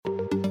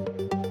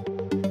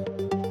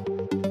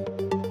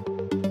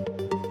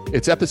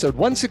It's episode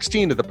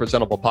 116 of the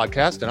Presentable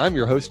Podcast, and I'm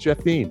your host,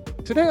 Jeff Bean.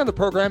 Today on the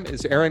program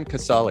is Erin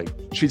Casale.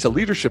 She's a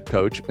leadership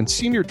coach and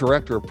senior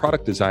director of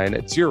product design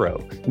at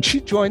Xero, and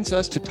she joins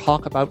us to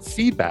talk about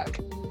feedback,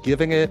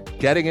 giving it,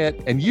 getting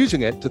it, and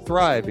using it to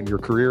thrive in your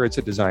career as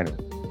a designer.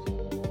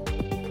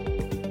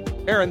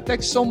 Erin,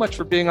 thanks so much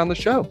for being on the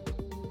show.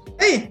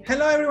 Hey,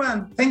 hello,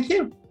 everyone. Thank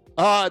you.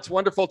 It's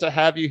wonderful to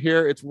have you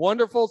here. It's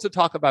wonderful to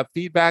talk about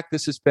feedback.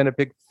 This has been a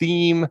big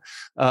theme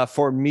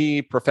for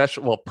me,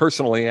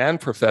 personally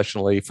and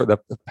professionally for the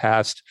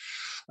past.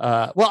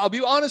 I'll be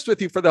honest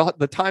with you. For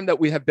the time that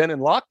we have been in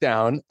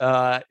lockdown,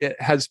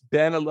 it has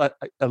been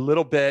a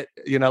little bit,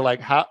 like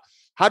how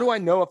do I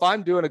know if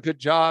I'm doing a good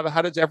job?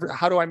 How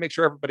do I make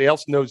sure everybody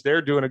else knows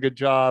they're doing a good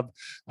job?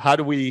 How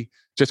do we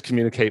just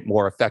communicate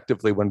more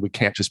effectively when we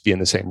can't just be in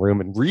the same room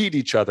and read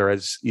each other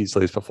as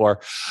easily as before?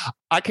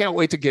 I can't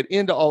wait to get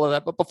into all of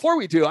that. But before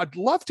we do, I'd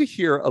love to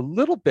hear a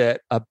little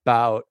bit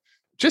about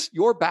just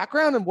your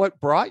background and what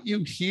brought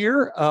you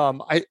here.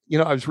 I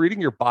was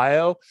reading your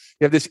bio.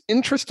 You have this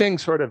interesting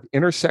sort of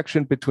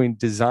intersection between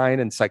design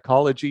and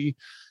psychology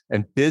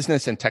and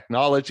business and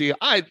technology.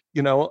 I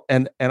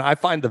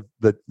find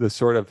the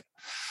sort of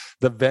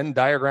the Venn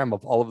diagram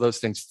of all of those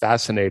things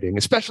fascinating,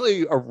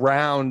 especially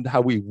around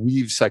how we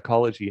weave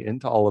psychology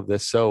into all of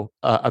this. So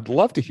I'd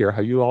love to hear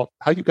how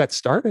you got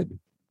started.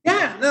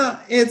 Yeah, no,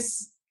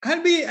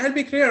 I'll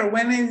be clear.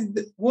 When I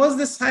was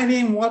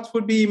deciding what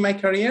would be my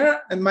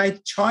career and my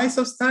choice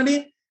of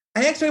study,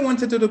 I actually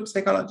wanted to do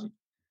psychology.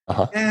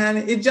 And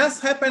it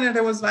just happened that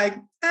I was like,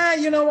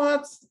 you know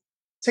what?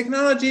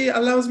 Technology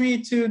allows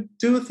me to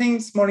do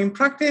things more in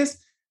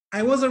practice.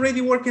 I was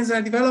already working as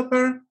a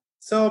developer,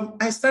 so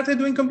I started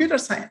doing computer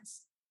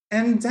science.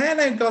 And then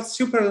I got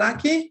super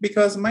lucky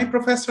because my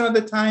professor at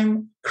the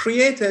time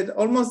created,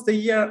 almost the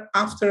year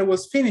after I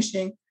was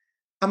finishing,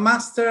 a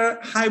master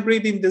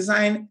hybrid in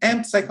design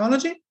and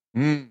psychology.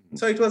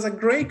 So it was a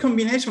great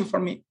combination for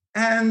me.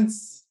 And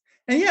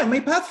yeah, my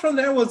path from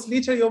there was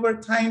literally over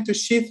time to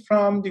shift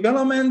from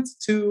development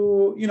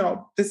to,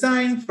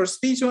 design,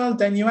 first visual,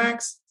 then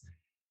UX.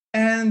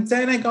 And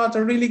then I got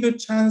a really good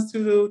chance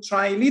to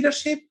try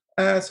leadership.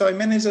 So I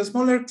managed a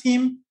smaller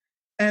team.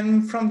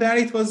 And from there,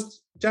 it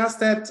was just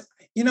that,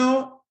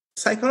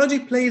 psychology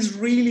plays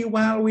really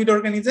well with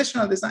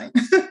organizational design.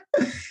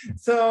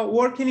 So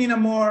working in a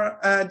more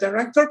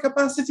director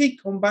capacity,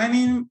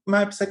 combining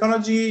my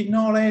psychology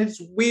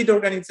knowledge with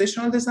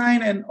organizational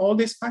design and all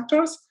these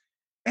factors,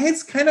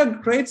 it's kind of a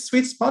great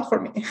sweet spot for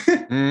me.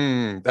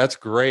 That's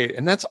great.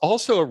 And that's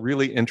also a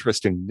really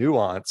interesting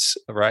nuance,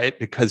 right?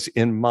 Because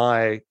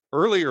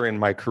earlier in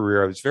my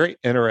career, I was very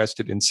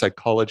interested in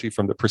psychology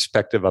from the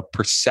perspective of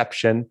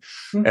perception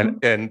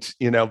and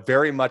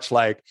very much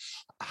like,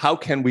 how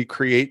can we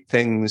create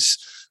things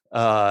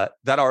that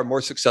are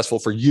more successful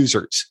for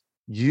users,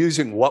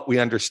 using what we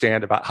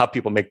understand about how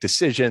people make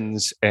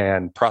decisions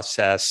and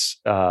process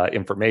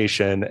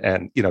information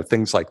and,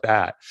 things like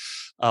that.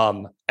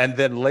 And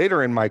then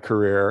later in my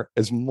career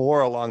is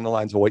more along the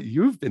lines of what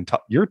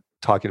you're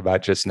talking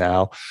about just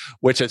now,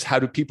 which is how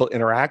do people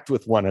interact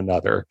with one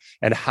another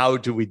and how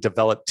do we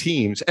develop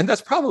teams? And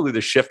that's probably the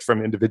shift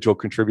from individual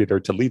contributor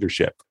to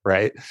leadership,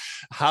 right?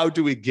 How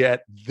do we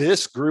get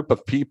this group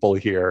of people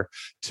here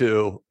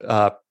to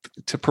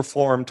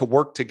perform, to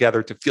work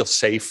together, to feel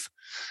safe,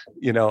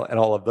 and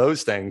all of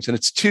those things. And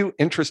it's two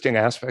interesting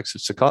aspects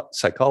of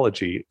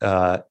psychology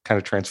kind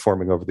of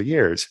transforming over the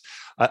years.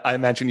 I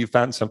imagine you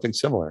found something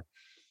similar.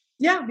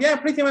 Yeah,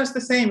 pretty much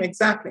the same.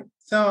 Exactly.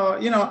 So,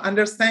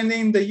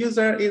 understanding the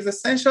user is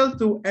essential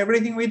to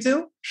everything we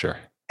do. Sure.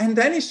 And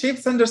then it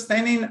shifts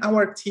understanding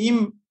our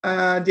team,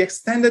 the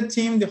extended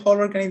team, the whole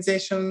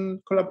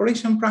organization,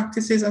 collaboration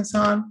practices, and so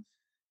on.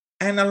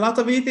 And a lot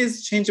of it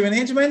is change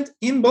management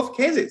in both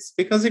cases,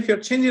 because if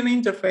you're changing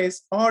an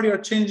interface or you're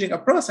changing a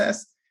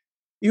process,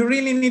 you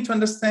really need to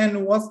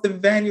understand what's the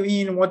value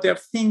in what they're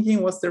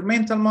thinking, what's their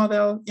mental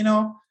model,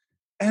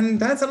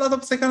 and that's a lot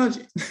of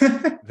psychology.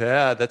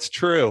 Yeah, that's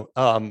true.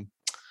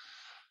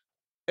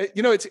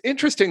 It's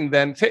interesting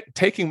then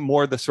taking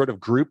more the sort of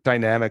group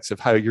dynamics of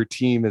how your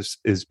team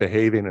is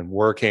behaving and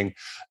working.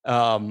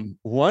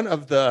 One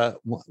of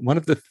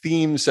the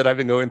themes that I've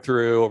been going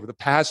through over the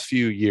past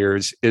few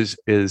years is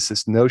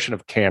this notion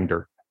of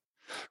candor,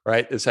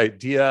 right? This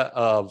idea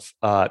of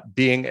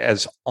being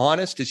as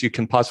honest as you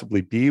can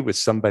possibly be with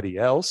somebody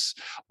else,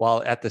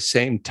 while at the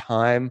same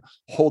time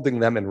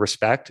holding them in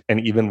respect and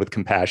even with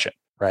compassion,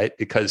 right?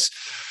 Because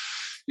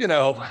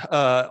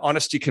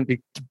honesty can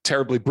be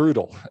terribly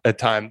brutal at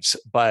times,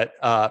 but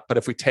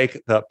if we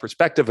take the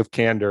perspective of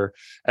candor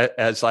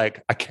as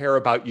like, I care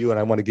about you and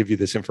I want to give you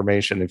this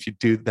information, if you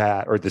do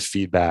that, or this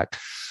feedback.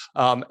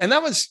 And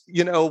that was,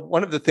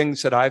 one of the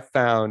things that I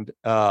found,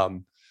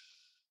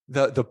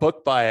 the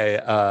book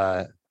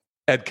by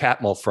Ed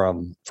Catmull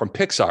from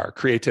Pixar,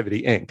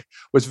 Creativity Inc.,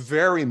 was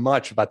very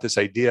much about this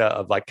idea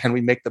of like, can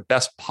we make the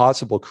best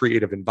possible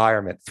creative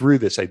environment through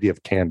this idea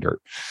of candor?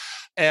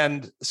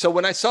 And so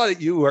when I saw that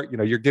you're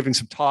giving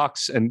some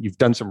talks and you've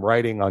done some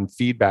writing on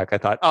feedback, I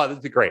thought, oh, this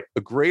would be great.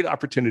 A great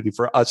opportunity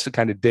for us to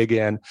kind of dig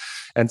in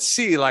and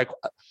see, like,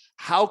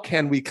 how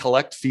can we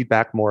collect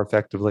feedback more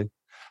effectively?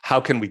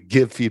 How can we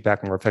give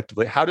feedback more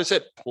effectively? How does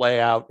it play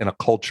out in a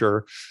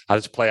culture? How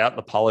does it play out in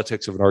the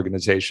politics of an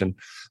organization?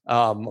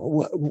 Tell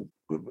me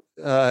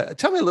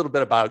a little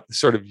bit about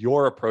sort of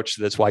your approach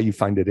to this, why you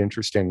find it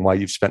interesting, why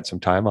you've spent some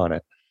time on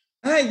it.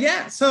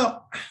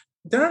 So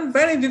there are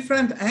very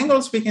different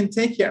angles we can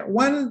take here.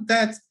 One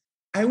that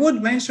I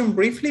would mention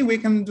briefly, we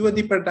can do a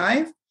deeper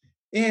dive,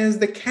 is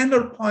the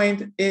candor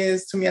point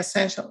is, to me,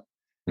 essential.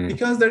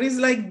 Because there is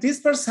like this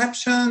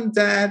perception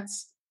that,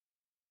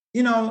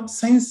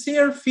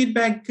 sincere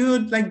feedback,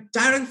 good, like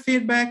direct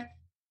feedback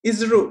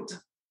is rude,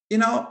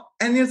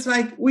 and it's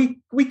like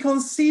we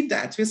concede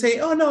that. We say,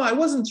 oh, no, I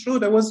wasn't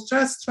rude. I was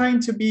just trying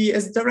to be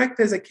as direct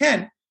as I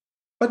can.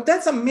 But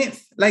that's a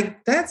myth.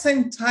 Like, that's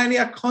entirely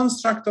a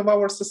construct of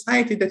our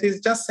society that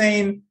is just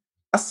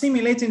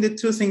assimilating the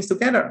two things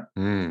together.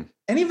 And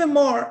even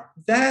more,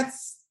 that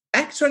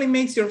actually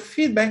makes your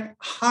feedback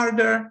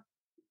harder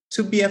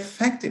to be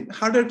effective,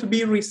 harder to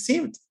be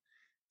received.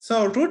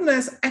 So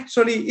rudeness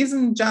actually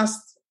isn't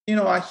just,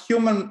 a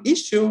human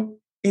issue.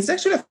 It's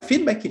actually a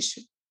feedback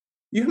issue.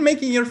 You're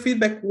making your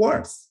feedback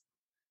worse.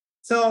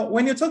 So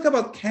when you talk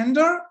about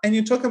candor and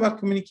you talk about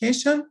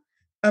communication,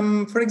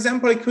 for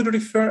example, I could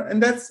refer,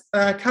 and that's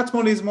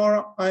Catmull is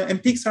more, and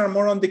Pixar are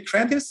more on the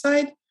creative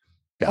side.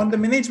 Yeah. On the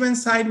management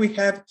side, we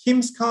have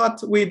Kim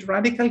Scott with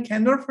Radical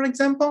Candor, for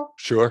example.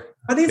 Sure.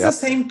 But it's the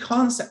same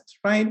concept,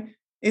 right?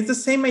 It's the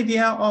same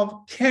idea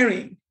of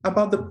caring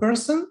about the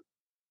person.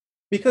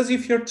 Because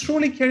if you're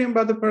truly caring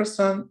about the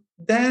person,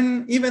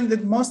 then even the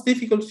most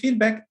difficult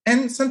feedback,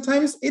 and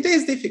sometimes it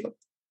is difficult,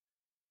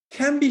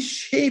 can be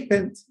shaped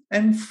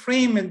and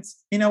framed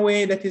in a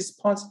way that is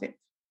positive.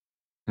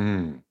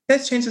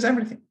 That changes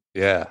everything.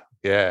 Yeah.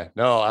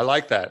 No, I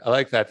like that.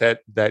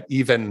 That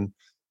even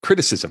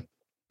criticism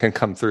can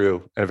come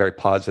through in a very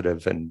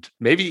positive and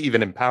maybe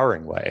even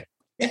empowering way.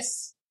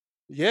 Yes.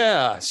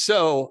 Yeah.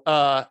 So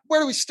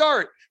where do we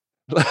start?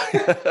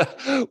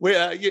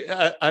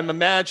 I'm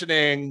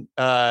imagining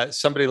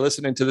somebody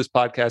listening to this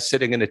podcast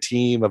sitting in a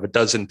team of a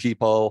dozen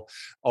people,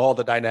 all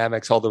the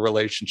dynamics, all the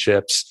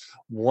relationships,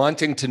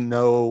 wanting to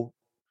know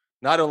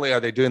not only are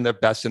they doing their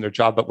best in their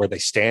job, but where they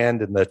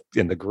stand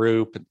in the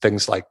group and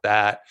things like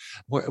that.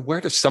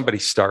 Where does somebody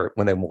start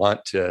when they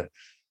want to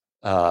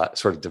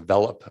sort of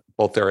develop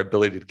both their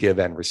ability to give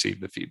and receive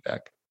the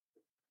feedback?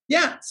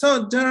 Yeah,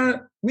 so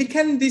we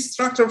can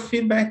destructure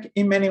feedback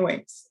in many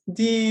ways.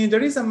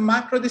 There is a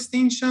macro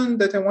distinction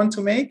that I want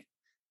to make.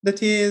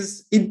 That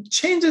is, it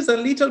changes a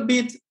little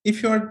bit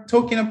if you're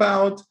talking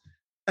about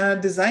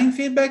design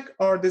feedback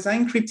or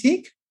design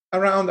critique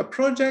around a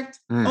project,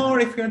 or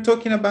if you're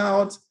talking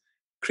about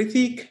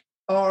critique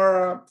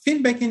or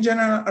feedback in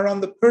general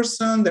around the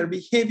person, their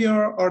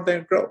behavior, or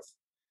their growth.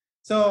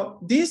 So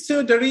these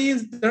two,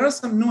 there are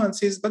some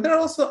nuances, but there are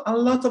also a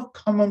lot of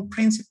common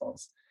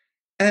principles.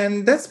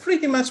 And that's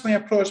pretty much my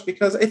approach,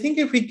 because I think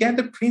if we get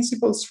the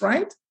principles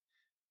right,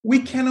 we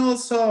can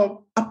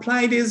also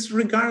apply this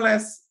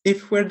regardless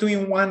if we're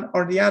doing one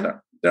or the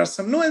other. There are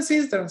some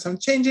nuances, there are some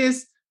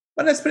changes,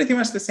 but it's pretty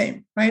much the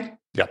same, right?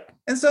 Yeah.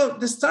 And so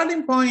the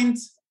starting point,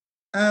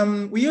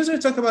 we usually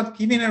talk about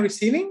giving and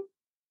receiving.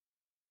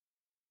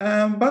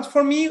 But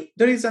for me,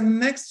 there is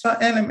an extra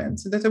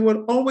element that I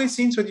will always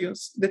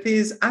introduce, that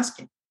is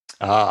asking.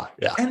 Yeah.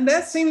 And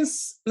that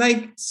seems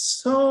like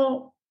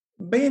so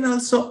banal,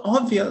 so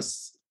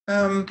obvious,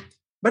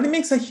 but it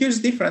makes a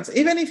huge difference.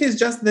 Even if it's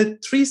just the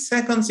 3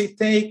 seconds it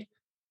takes,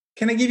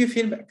 can I give you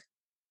feedback?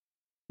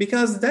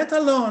 Because that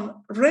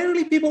alone,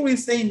 rarely people will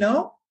say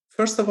no,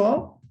 first of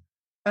all.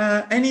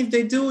 And if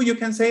they do, you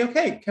can say,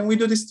 okay, can we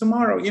do this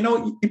tomorrow?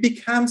 It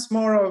becomes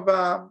more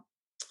of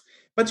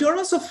but you're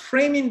also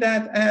framing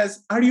that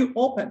as, are you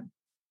open?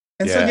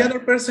 And so the other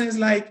person is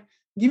like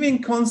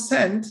giving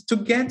consent to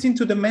get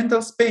into the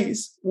mental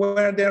space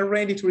where they're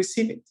ready to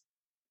receive it.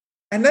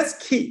 And that's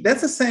key.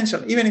 That's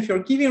essential. Even if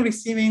you're giving,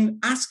 receiving,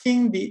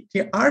 asking, the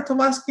art of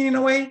asking in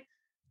a way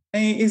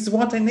is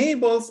what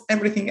enables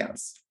everything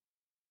else.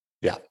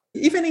 Yeah.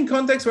 Even in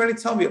context where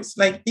it's obvious,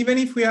 like even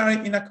if we are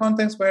in a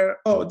context where,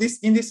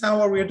 in this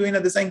hour, we're doing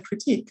a design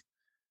critique,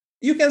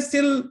 you can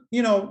still,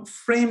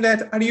 frame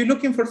that. Are you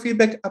looking for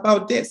feedback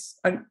about this?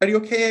 Are you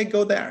okay? I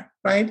go there,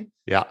 right?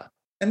 Yeah.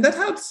 And that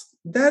helps.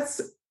 That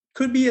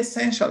could be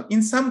essential.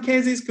 In some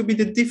cases, could be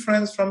the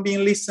difference from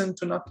being listened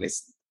to not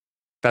listened.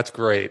 That's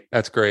great.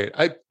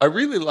 I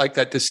really like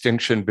that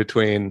distinction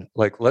between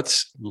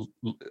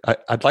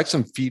I'd like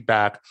some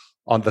feedback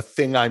on the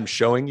thing I'm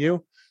showing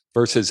you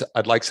versus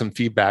I'd like some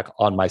feedback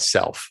on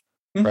myself.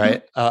 Mm-hmm.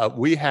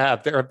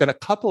 Right. There have been a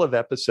couple of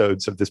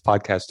episodes of this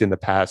podcast in the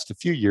past, a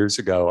few years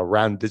ago,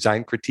 around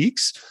design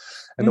critiques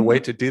and the way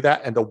to do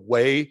that, and the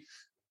way,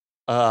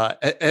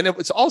 and it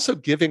was also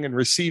giving and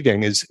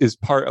receiving is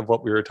part of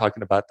what we were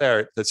talking about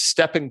there. The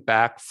stepping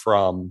back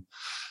from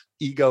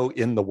ego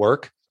in the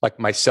work like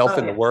myself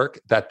in the work,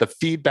 that the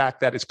feedback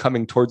that is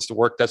coming towards the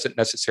work doesn't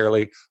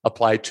necessarily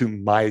apply to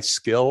my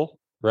skill,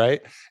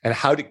 right? And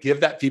how to give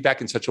that feedback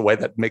in such a way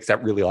that makes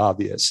that really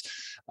obvious.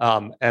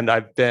 And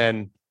I've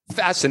been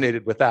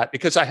fascinated with that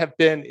because I have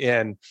been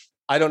in,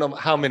 I don't know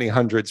how many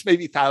hundreds,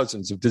 maybe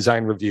thousands of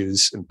design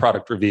reviews and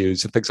product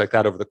reviews and things like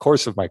that over the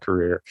course of my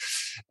career.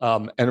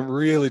 And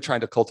really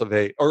trying to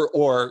cultivate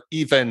or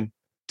even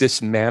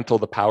dismantle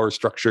the power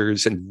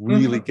structures and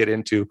really get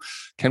into,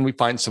 can we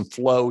find some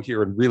flow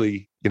here and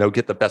really,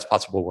 get the best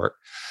possible work?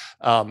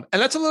 And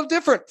that's a little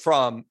different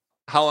from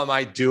how am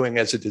I doing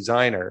as a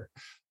designer?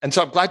 And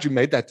so I'm glad you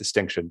made that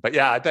distinction. But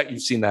yeah, I bet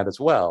you've seen that as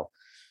well.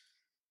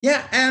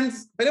 Yeah. And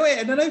by the way,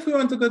 I don't know if we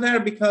want to go there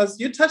because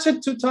you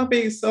touched two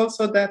topics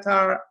also that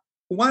are,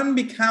 one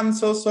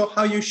becomes also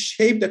how you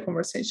shape the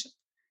conversation.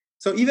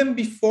 So even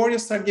before you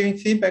start giving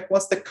feedback,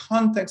 what's the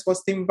context,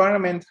 what's the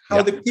environment,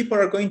 how the people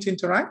are going to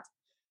interact?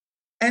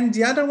 And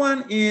the other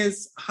one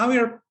is how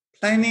you're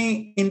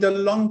planning in the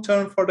long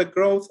term for the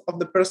growth of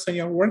the person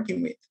you're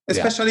working with,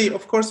 especially,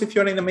 of course, if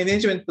you're in a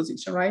management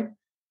position, right?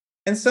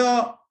 And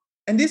so,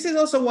 and this is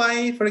also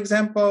why, for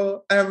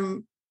example,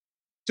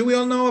 do we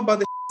all know about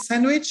the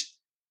sandwich?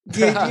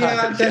 The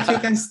idea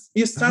that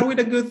you start with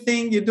a good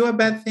thing, you do a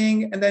bad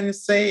thing, and then you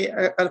say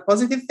a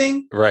positive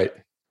thing. Right.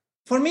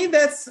 For me,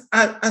 that's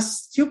a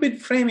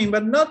stupid framing,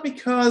 but not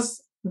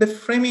because the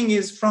framing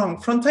is wrong.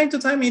 From time to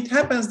time, it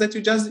happens that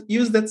you just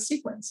use that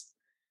sequence.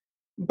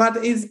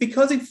 But it's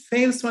because it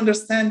fails to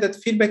understand that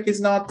feedback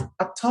is not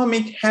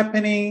atomic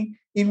happening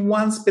in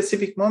one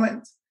specific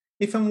moment.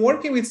 If I'm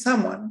working with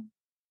someone,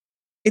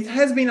 it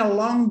has been a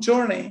long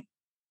journey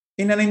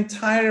in an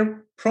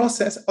entire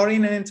process or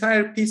in an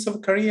entire piece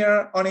of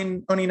career or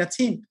in a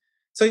team.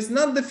 So it's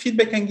not the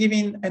feedback I'm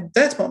giving at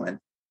that moment,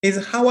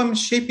 it's how I'm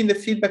shaping the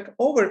feedback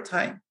over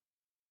time.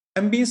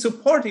 I'm being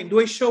supporting. Do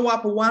I show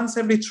up once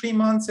every 3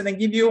 months and I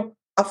give you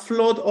a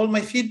flood all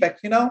my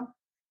feedback?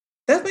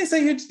 That makes a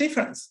huge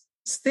difference.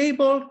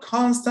 Stable,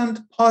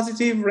 constant,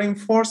 positive,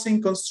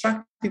 reinforcing,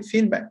 constructive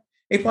feedback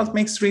is what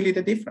makes really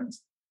the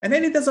difference. And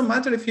then it doesn't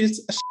matter if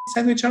it's a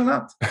sandwich or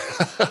not.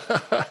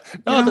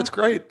 No, that's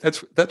great.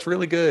 That's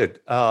really good.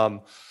 I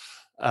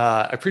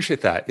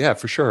appreciate that. Yeah,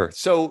 for sure.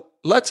 So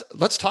let's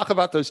talk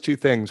about those two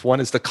things.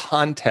 One is the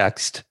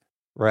context,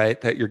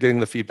 right, that you're getting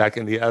the feedback,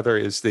 and the other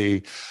is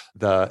the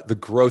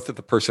growth of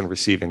the person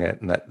receiving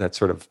it, and that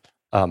sort of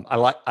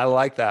I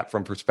like that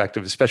from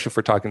perspective, especially if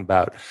we're talking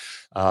about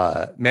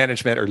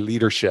management or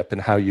leadership and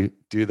how you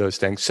do those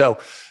things. So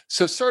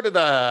sort of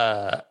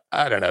the,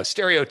 I don't know,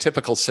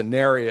 stereotypical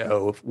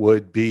scenario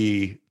would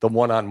be the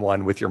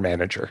one-on-one with your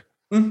manager,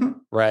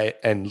 right?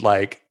 And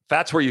like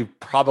that's where you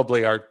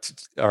probably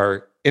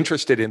are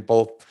interested in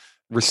both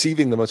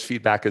receiving the most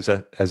feedback as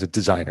a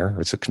designer,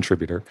 as a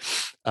contributor,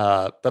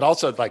 but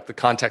also like the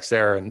context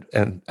there.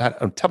 And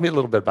tell me a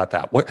little bit about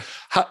that.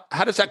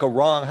 How does that go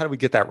wrong? How do we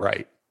get that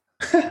right?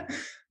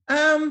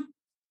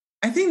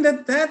 I think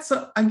that's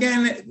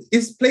again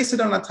is placed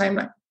on a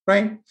timeline,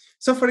 right?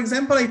 So, for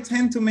example, I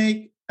tend to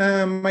make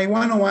my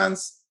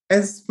one-on-ones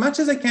as much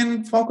as I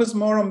can focus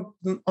more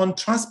on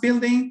trust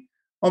building,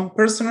 on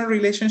personal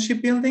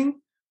relationship building,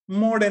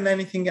 more than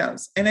anything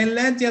else, and I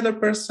let the other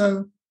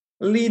person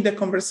lead the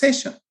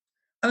conversation,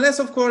 unless,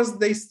 of course,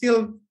 they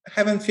still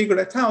haven't figured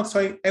it out.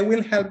 So I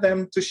will help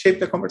them to shape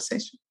the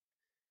conversation.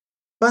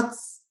 But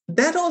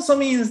that also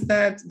means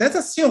that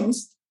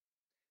assumes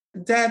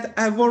that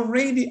I'm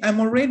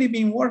already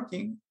been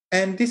working,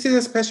 and this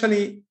is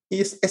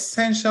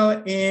essential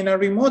in a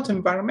remote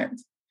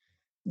environment,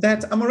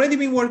 that I'm already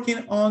been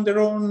working on their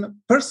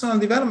own personal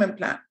development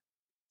plan.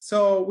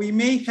 So we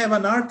may have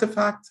an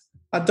artifact,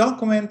 a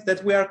document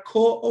that we are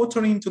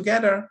co-authoring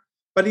together,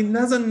 but it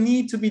doesn't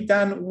need to be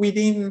done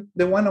within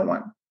the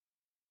one-on-one,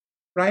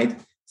 right?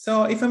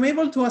 So if I'm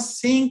able to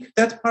async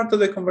that part of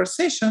the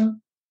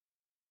conversation,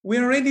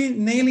 we're already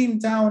nailing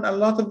down a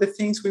lot of the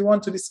things we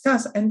want to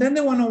discuss. And then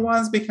the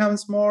one-on-ones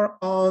becomes more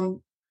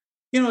on,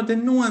 the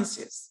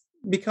nuances,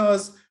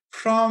 because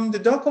from the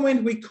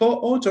document we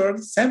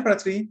co-authored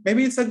separately,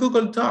 maybe it's a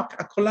Google Doc,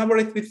 a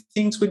collaborative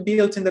things we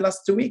built in the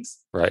last 2 weeks.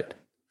 Right.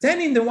 Then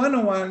in the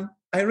one-on-one,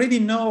 I already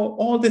know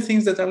all the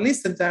things that are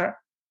listed there,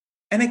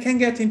 and I can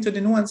get into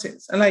the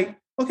nuances. And like,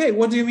 okay,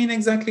 what do you mean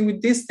exactly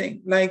with this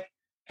thing? Like,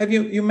 have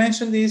you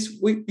mentioned this?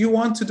 You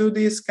want to do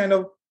this kind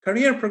of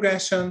career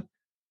progression?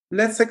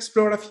 Let's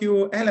explore a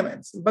few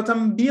elements. But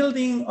I'm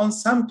building on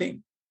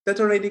something that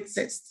already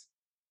exists,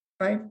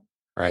 right?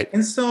 Right.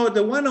 And so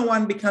the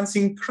one-on-one becomes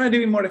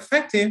incredibly more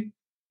effective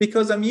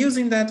because I'm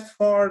using that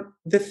for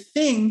the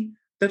thing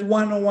that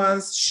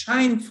one-on-ones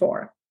shine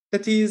for,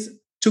 that is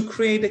to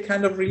create a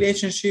kind of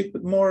relationship,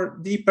 more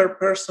deeper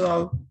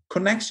personal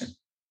connection.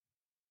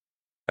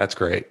 That's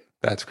great.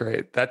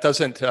 That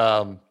doesn't,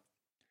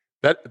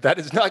 that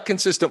is not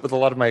consistent with a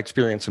lot of my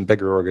experience in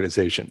bigger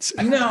organizations.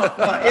 No,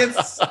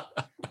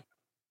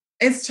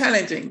 it's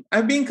challenging.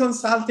 I've been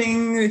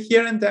consulting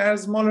here and there,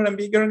 smaller and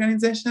bigger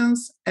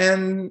organizations.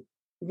 And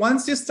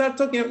once you start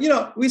talking,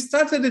 we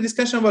started the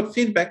discussion about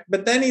feedback,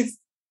 but then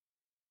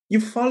you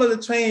follow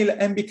the trail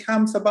and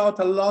becomes about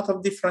a lot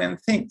of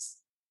different things,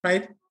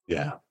 right?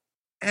 Yeah.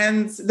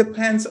 And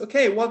depends,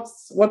 okay,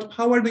 what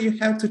power do you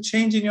have to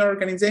change in your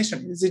organization?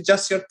 Is it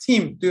just your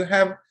team? Do you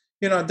have,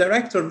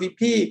 director,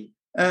 VP,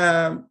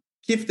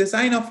 chief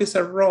design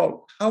officer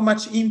role? How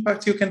much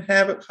impact you can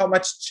have, how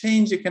much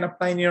change you can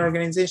apply in your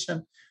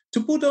organization to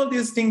put all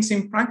these things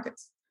in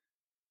practice.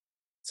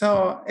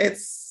 So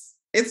it's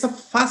a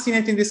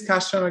fascinating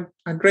discussion,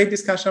 a great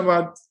discussion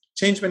about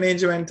change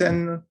management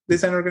and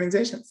design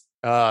organizations.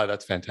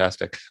 That's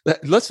fantastic.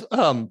 Let's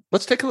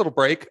take a little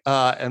break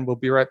and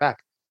we'll be right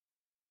back.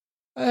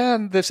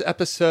 And this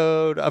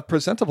episode of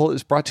Presentable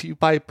is brought to you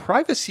by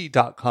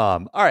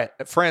Privacy.com. All right,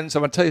 friends,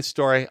 I'm going to tell you a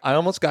story. I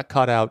almost got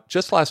caught out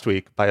just last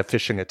week by a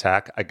phishing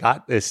attack. I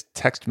got this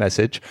text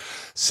message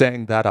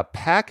saying that a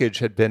package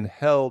had been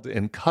held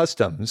in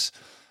customs.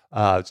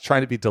 It's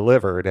trying to be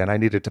delivered, and I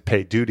needed to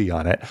pay duty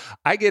on it.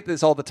 I get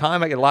this all the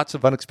time. I get lots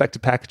of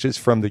unexpected packages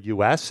from the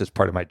U.S. as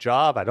part of my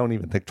job. I don't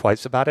even think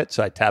twice about it.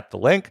 So I tapped the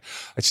link.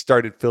 I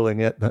started filling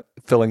in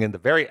the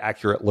very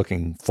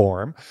accurate-looking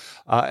form,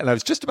 and I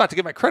was just about to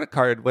get my credit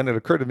card when it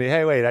occurred to me,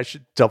 hey, wait, I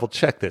should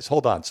double-check this.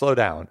 Hold on, slow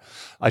down.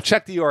 I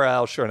checked the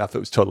URL. Sure enough, it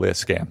was totally a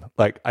scam.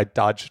 Like, I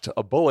dodged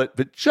a bullet,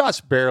 but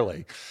just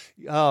barely.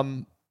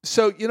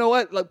 So you know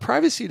what? Like,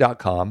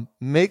 Privacy.com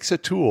makes a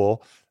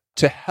tool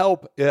to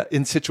help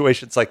in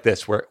situations like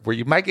this where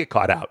you might get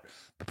caught out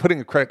putting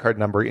a credit card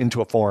number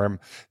into a form.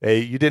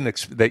 You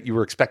didn't that you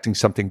were expecting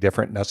something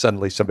different. Now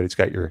suddenly somebody's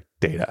got your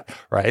data,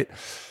 right?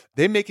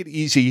 They make it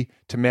easy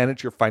to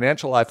manage your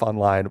financial life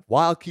online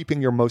while keeping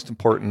your most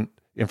important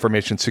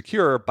information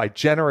secure by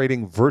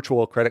generating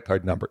virtual credit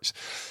card numbers.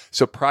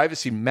 So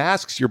privacy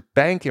masks your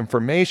bank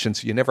information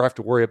so you never have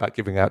to worry about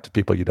giving out to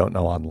people you don't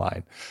know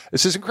online.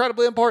 This is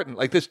incredibly important.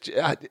 Like this,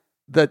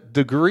 the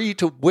degree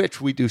to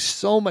which we do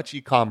so much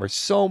e-commerce,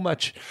 so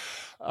much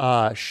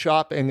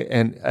shopping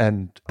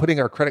and putting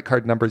our credit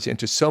card numbers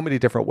into so many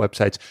different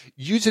websites.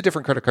 Use a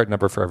different credit card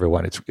number for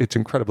everyone. It's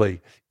incredibly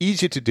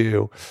easy to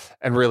do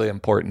and really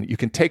important. You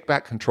can take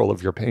back control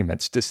of your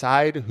payments,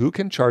 decide who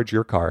can charge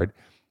your card,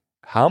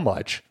 how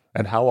much,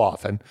 and how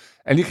often.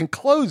 And you can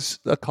close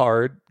the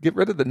card, get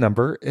rid of the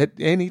number at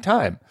any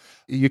time.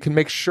 You can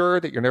make sure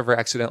that you're never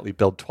accidentally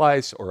billed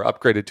twice or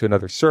upgraded to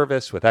another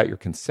service without your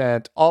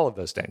consent, all of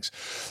those things.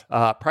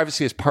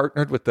 Privacy has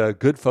partnered with the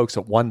good folks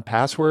at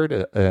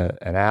 1Password,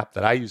 an app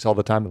that I use all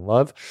the time and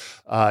love.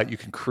 You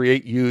can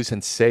create, use,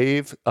 and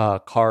save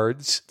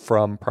cards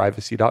from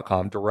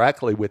Privacy.com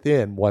directly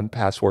within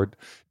 1Password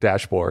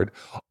dashboard.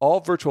 All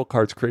virtual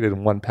cards created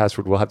in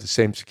 1Password will have the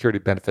same security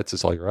benefits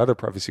as all your other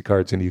privacy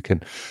cards, and you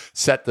can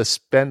set the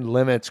spend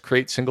limits,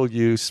 create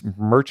single-use,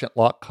 merchant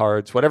lock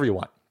cards, whatever you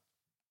want.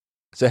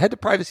 So head to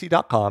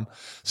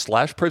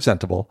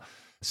privacy.com/presentable,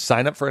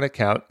 sign up for an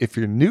account. If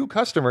you're a new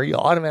customer, you'll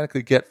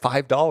automatically get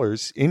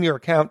 $5 in your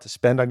account to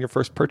spend on your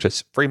first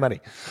purchase, free money.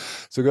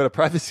 So go to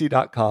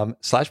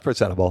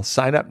privacy.com/presentable,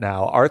 sign up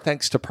now. Our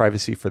thanks to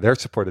Privacy for their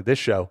support of this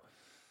show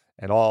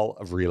and all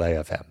of Relay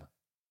FM.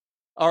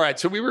 All right,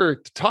 so we were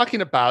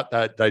talking about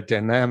the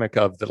dynamic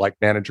of the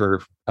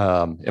manager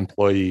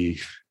employee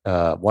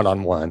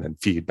one-on-one and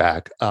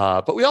feedback,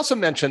 but we also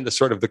mentioned the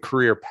sort of the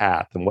career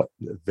path and what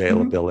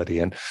availability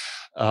and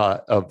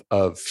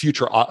of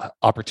future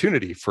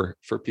opportunity for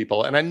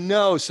people. And I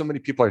know so many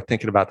people are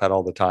thinking about that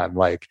all the time.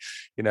 Like,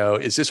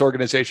 is this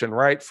organization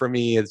right for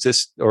me? Is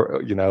this,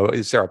 or,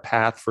 is there a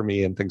path for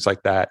me and things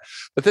like that?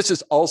 But this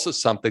is also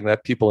something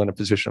that people in a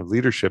position of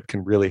leadership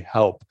can really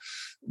help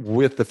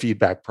with the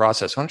feedback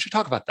process. Why don't you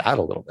talk about that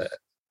a little bit?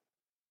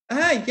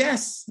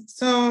 Yes.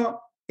 So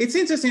it's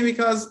interesting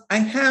because I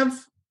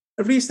have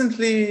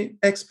recently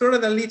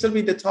explored a little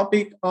bit the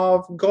topic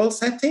of goal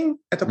setting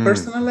at a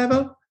personal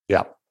level.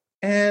 Yeah.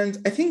 And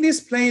I think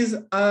this plays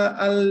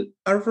a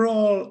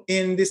role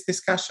in this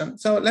discussion.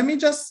 So let me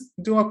just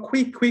do a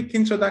quick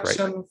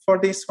introduction for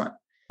this one.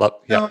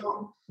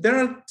 So there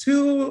are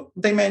two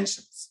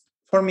dimensions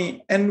for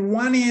me. And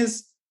one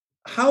is,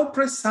 how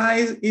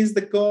precise is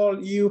the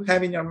goal you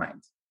have in your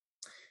mind?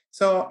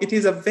 So it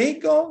is a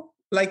vague goal,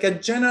 like a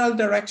general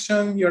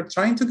direction you're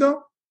trying to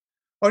go,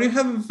 or you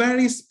have a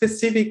very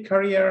specific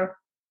career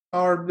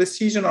or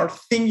decision or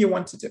thing you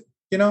want to do,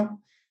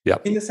 Yeah.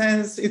 In the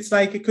sense, it's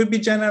like it could be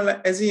general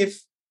as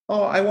if,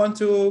 I want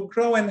to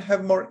grow and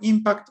have more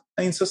impact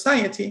in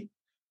society.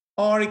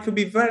 Or it could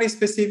be very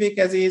specific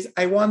as is,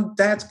 I want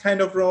that kind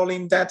of role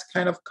in that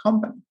kind of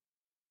company.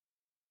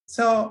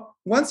 So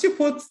once you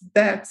put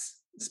that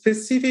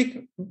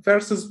specific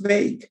versus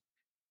vague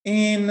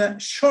in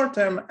short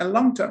term and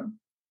long term,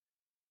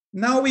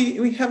 now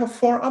we have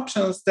 4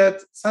 options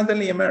that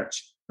suddenly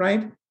emerge,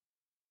 right?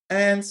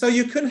 And so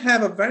you could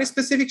have a very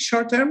specific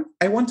short term,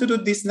 I want to do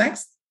this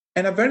next,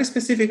 and a very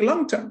specific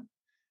long term.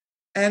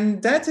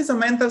 And that is a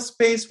mental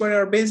space where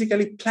you're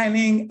basically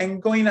planning and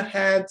going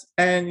ahead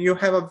and you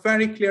have a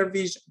very clear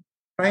vision,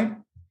 right?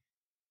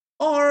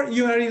 Or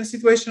you are in a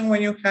situation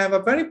when you have a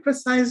very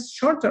precise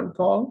short-term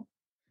goal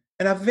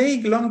and a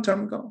vague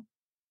long-term goal.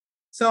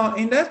 So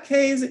in that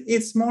case,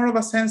 it's more of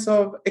a sense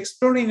of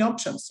exploring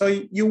options. So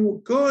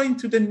you go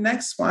into the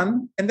next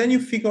one and then you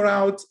figure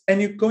out and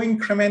you go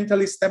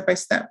incrementally step by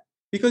step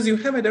because you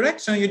have a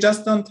direction. You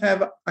just don't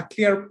have a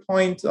clear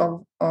point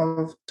of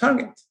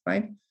target,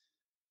 right?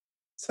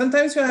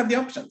 Sometimes you have the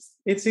options.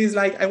 It is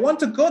like, I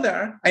want to go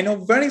there. I know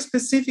very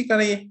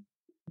specifically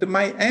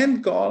my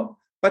end goal,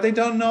 but I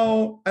don't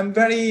know. I'm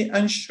very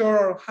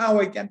unsure how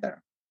I get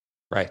there.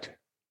 Right.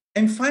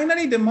 And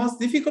finally, the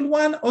most difficult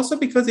one, also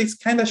because it's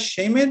kind of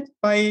shamed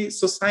by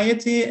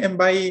society and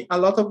by a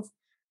lot of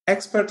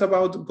experts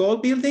about goal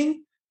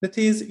building, that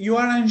is, you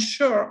are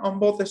unsure on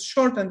both the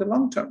short and the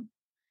long term.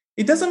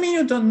 It doesn't mean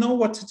you don't know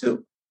what to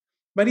do,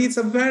 but it's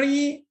a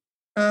very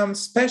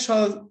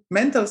special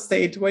mental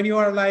state where you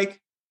are like,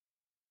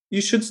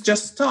 you should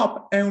just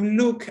stop and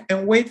look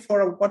and wait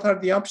for what are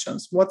the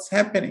options, what's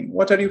happening,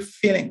 what are you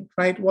feeling,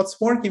 right?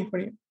 What's working for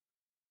you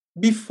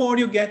before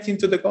you get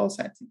into the goal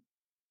setting.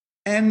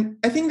 And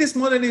I think this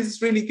model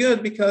is really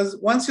good because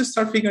once you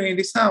start figuring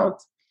this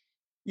out,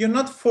 you're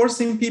not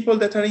forcing people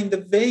that are in the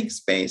vague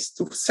space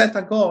to set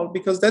a goal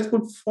because that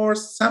would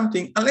force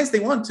something, unless they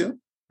want to.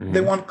 Mm-hmm.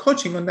 They want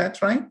coaching on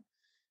that, right?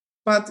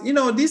 But,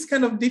 these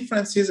kind of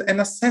differences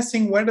and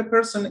assessing where the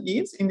person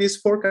is in these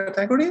 4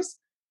 categories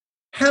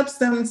helps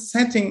them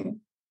setting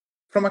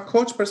from a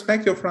coach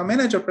perspective, from a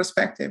manager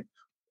perspective,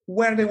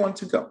 where they want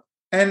to go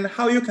and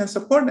how you can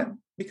support them.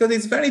 Because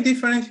it's very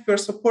different if you're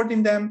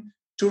supporting them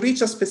to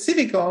reach a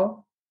specific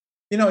goal.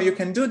 You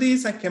can do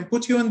this, I can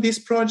put you on this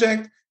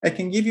project, I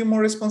can give you more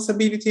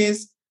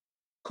responsibilities,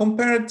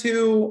 compared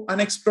to an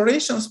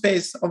exploration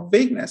space of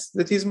vagueness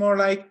that is more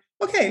like,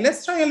 okay,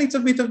 let's try a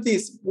little bit of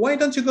this. Why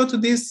don't you go to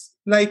this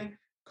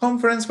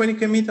conference where you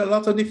can meet a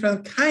lot of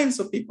different kinds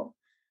of people?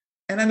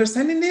 And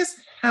understanding this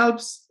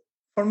helps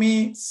for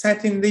me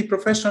setting the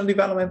professional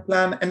development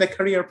plan and the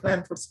career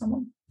plan for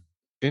someone.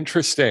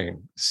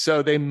 Interesting.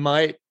 So they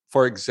might,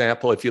 for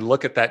example, if you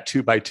look at that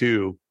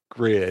 2x2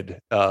 grid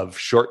of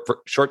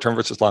short-term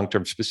versus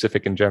long-term,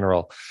 specific in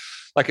general,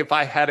 like if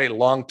I had a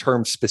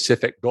long-term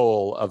specific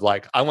goal of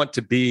I want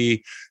to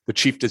be the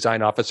chief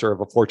design officer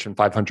of a Fortune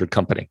 500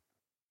 company,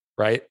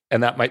 right?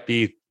 And that might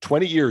be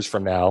 20 years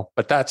from now,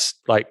 but that's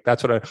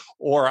what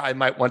or I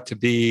might want to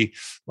be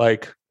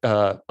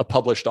a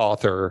published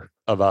author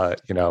of a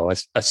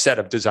set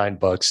of design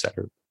books that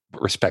are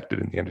respected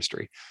in the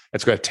industry.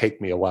 It's going to take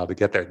me a while to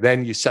get there.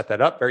 Then you set that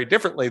up very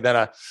differently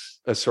than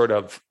a sort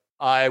of,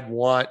 I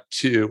want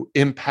to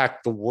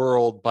impact the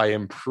world by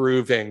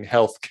improving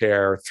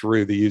healthcare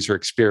through the user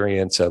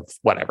experience of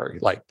whatever.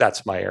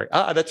 That's my area.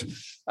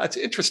 That's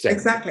interesting.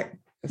 Exactly.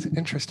 That's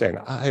interesting.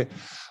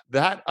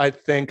 I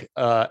think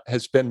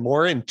has been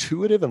more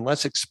intuitive and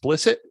less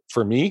explicit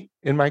for me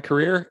in my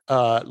career,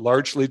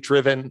 largely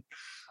driven,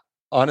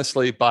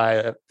 honestly,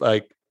 by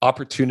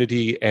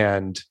opportunity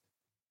and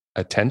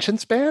attention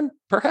span,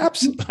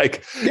 perhaps.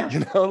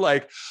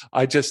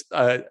 I just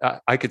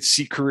I could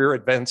see career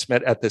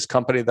advancement at this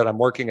company that I'm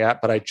working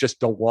at, but I just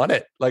don't want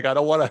it. I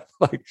don't want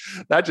to,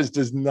 that just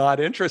does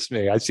not interest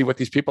me. I see what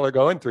these people are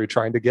going through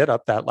trying to get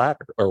up that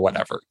ladder or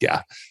whatever.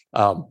 Yeah.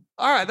 All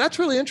right. That's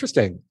really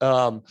interesting.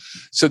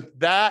 So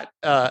that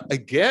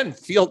again,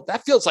 feels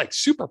like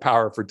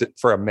superpower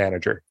for a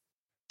manager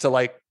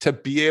to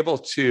be able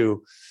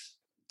to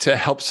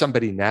help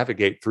somebody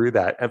navigate through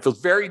that. And it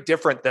feels very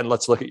different than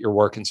let's look at your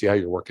work and see how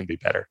your work can be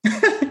better.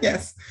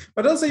 Yes.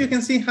 But also you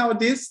can see how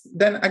this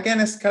then again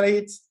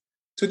escalates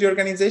to the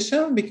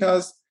organization,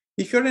 because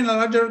if you're in a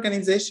larger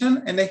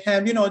organization and they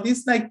have,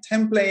 this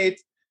template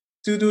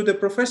to do the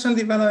professional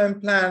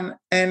development plan,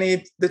 and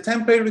the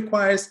template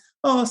requires,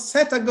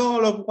 set a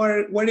goal of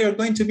where you're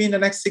going to be in the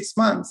next 6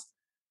 months.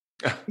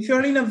 If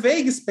you're in a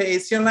vague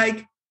space, you're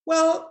like,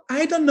 well,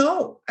 I don't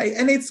know.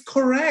 And it's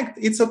correct.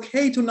 It's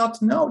okay to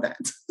not know that.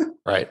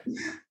 Right.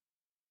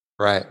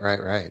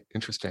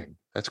 Interesting.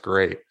 That's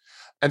great.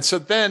 And so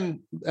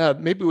then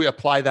maybe we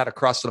apply that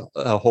across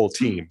the whole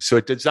team. So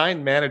a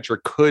design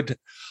manager could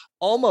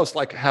almost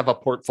have a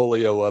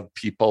portfolio of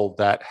people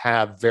that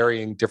have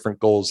varying different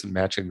goals and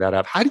matching that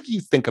up. How do you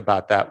think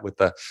about that with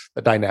the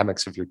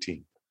dynamics of your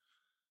team?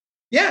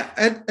 Yeah,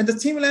 at the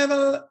team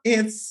level,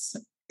 it's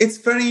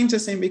very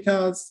interesting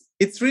because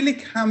it really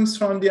comes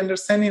from the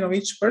understanding of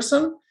each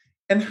person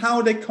and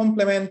how they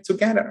complement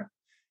together.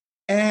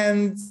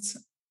 And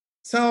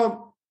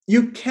so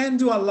you can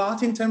do a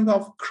lot in terms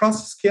of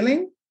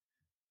cross-skilling.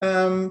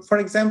 For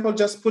example,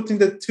 just putting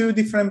the 2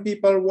 different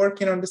people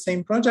working on the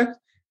same project.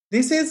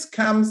 I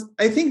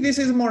think this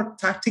is more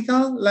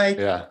tactical.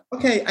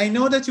 Okay, I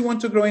know that you want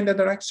to grow in that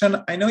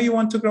direction. I know you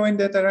want to grow in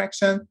that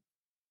direction.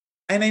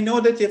 And I know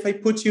that if I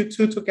put you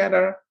 2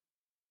 together,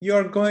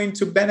 you're going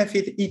to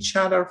benefit each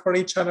other for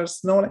each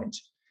other's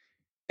knowledge.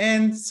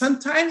 And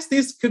sometimes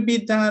this could be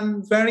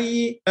done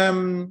very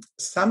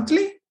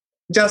subtly.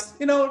 Just,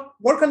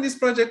 work on this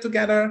project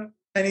together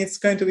and it's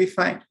going to be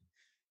fine.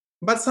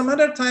 But some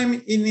other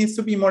time it needs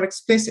to be more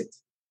explicit.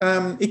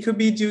 It could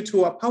be due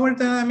to a power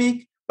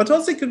dynamic, but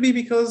also it could be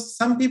because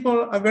some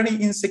people are very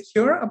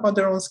insecure about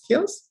their own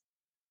skills.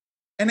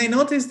 And I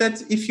noticed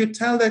that if you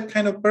tell that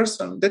kind of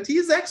person that he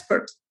is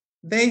expert,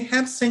 they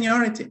have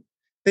seniority,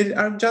 they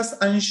are just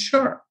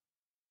unsure.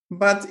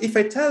 But if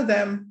I tell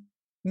them,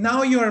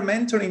 now you are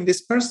mentoring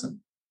this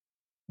person,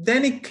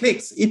 then it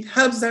clicks. It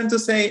helps them to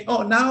say,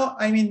 oh, now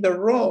I'm in the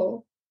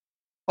role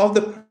of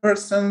the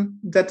person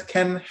that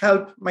can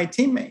help my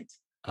teammate.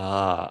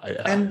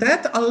 Yeah. And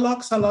that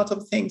unlocks a lot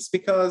of things,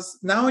 because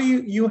now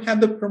you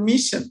have the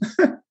permission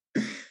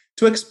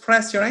to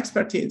express your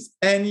expertise,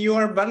 and you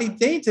are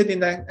validated in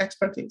that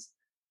expertise.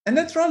 And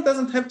that role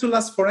doesn't have to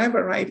last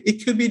forever, right?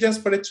 It could be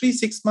just for the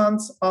 3-6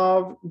 months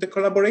of the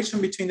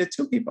collaboration between the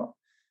two people.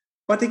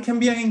 But it can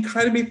be an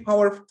incredibly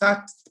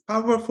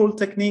powerful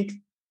technique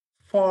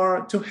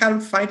to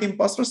help fight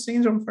imposter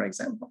syndrome, for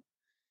example.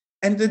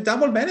 And the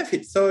double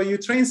benefit. So you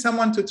train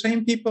someone to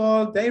train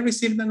people, they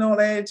receive the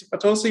knowledge,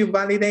 but also you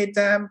validate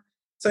them.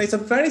 So it's a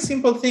very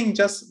simple thing,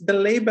 just the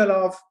label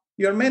of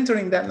you're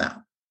mentoring them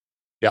now.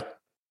 Yeah.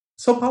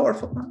 So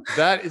powerful.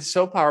 That is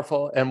so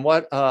powerful. And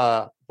what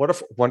a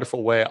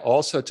wonderful way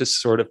also to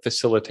sort of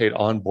facilitate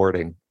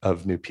onboarding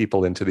of new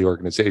people into the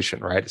organization,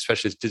 right?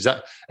 Especially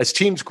as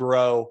teams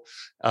grow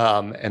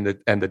and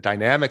the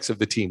dynamics of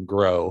the team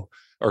grow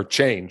or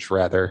change,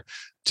 rather,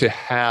 to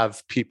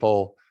have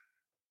people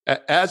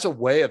as a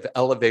way of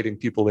elevating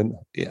people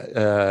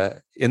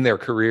in their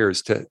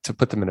careers to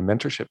put them in a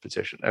mentorship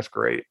position. That's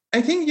great.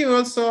 I think you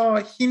also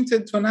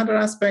hinted to another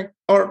aspect,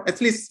 or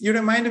at least you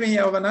reminded me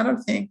of another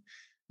thing,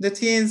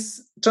 that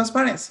is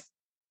transparency.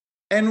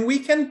 And we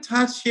can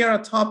touch here a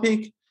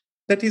topic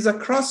that is a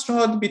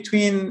crossroad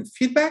between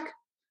feedback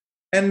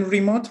and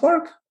remote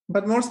work,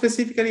 but more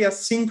specifically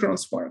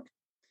asynchronous work.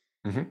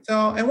 Mm-hmm.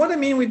 So, and what I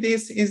mean with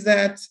this is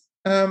that,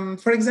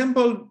 for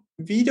example,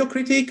 video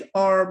critique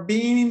or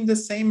being in the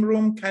same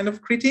room kind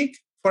of critique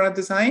for a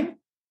design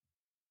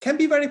can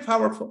be very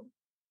powerful,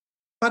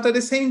 but at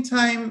the same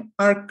time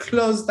are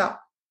closed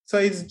up. So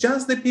it's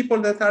just the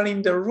people that are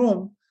in the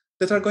room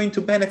that are going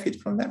to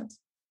benefit from that.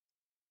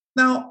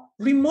 Now,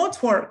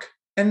 remote work,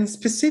 and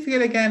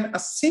specifically again,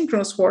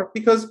 asynchronous work,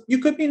 because you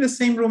could be in the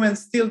same room and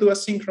still do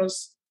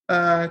asynchronous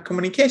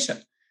communication.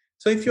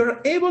 So if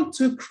you're able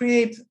to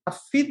create a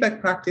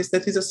feedback practice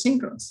that is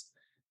asynchronous.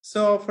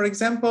 So for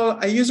example,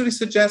 I usually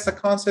suggest a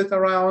concept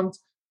around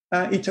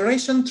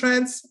iteration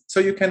threads. So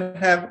you can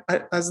have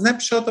a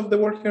snapshot of the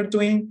work you're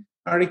doing,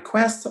 a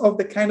request of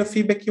the kind of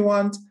feedback you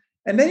want,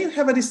 and then you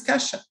have a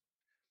discussion.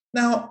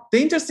 Now,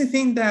 the interesting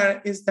thing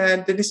there is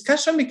that the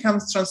discussion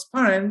becomes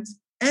transparent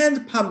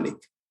and public,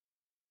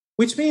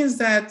 which means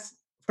that,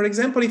 for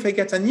example, if I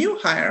get a new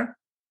hire,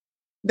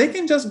 they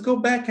can just go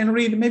back and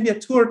read maybe a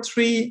 2 or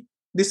 3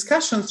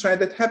 discussion thread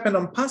that happened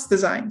on past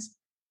designs.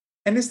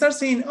 And they start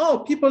saying, oh,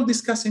 people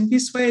discuss in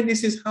this way.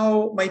 This is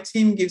how my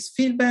team gives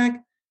feedback.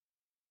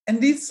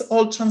 And it's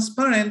all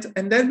transparent.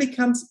 And that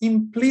becomes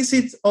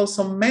implicit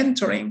also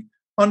mentoring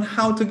on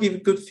how to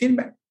give good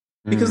feedback.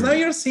 Because now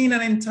you're seeing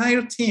an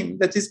entire team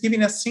that is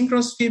giving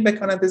asynchronous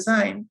feedback on a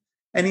design.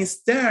 And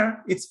it's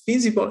there, it's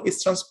visible,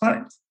 it's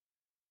transparent.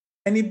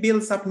 And it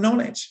builds up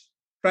knowledge,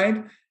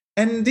 right?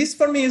 And this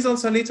for me is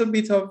also a little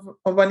bit of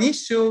an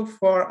issue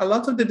for a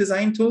lot of the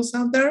design tools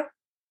out there,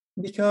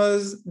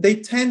 because they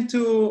tend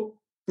to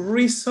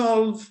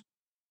resolve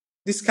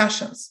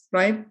discussions,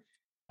 right?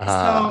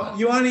 So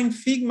you are in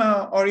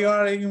Figma or you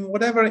are in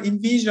whatever,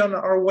 InVision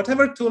or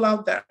whatever tool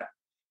out there.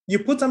 You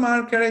put a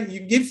marker,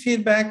 you give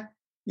feedback,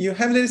 you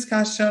have the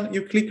discussion,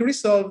 you click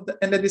resolve,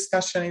 and the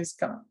discussion is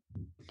gone.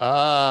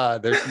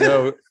 There's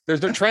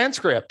no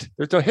transcript.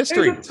 There's no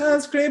history. There's no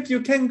transcript.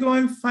 You can go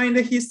and find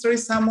a history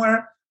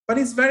somewhere, but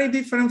it's very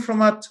different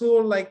from a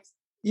tool like,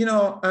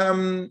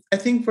 I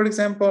think, for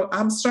example,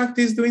 Abstract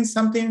is doing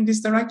something in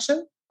this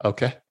direction.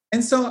 Okay.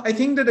 And so I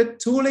think that the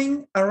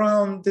tooling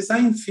around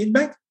design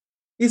feedback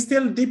is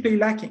still deeply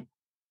lacking.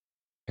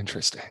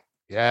 Interesting.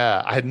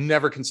 Yeah. I had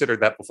never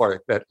considered that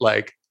before,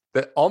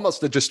 that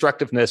almost the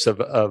destructiveness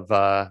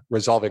of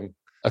resolving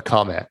a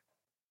comment,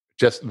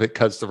 just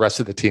because the rest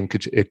of the team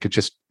could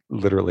just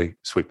literally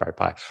sweep right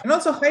by. And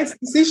also hides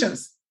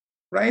decisions,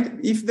 right?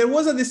 If there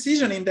was a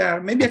decision in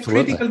there, maybe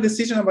Absolutely. A critical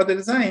decision about the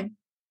design,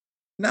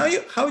 now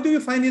how do you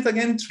find it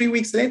again 3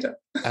 weeks later?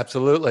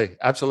 Absolutely.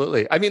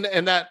 I mean,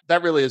 and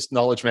that really is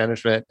knowledge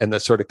management and the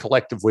sort of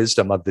collective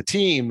wisdom of the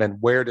team, and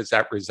where does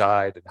that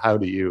reside, and how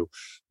do you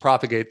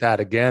propagate that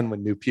again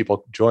when new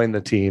people join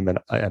the team,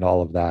 and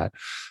all of that.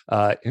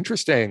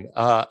 Interesting.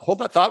 Hold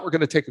that thought. We're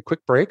going to take a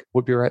quick break.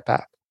 We'll be right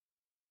back.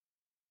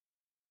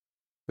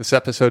 This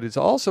episode is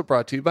also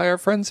brought to you by our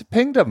friends at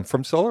Pingdom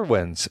from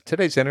SolarWinds.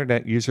 Today's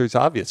internet users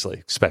obviously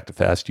expect a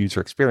fast user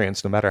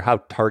experience, no matter how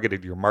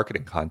targeted your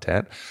marketing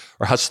content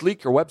or how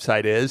sleek your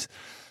website is.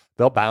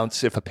 They'll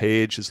bounce if a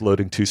page is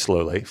loading too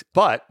slowly.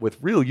 But with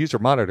real user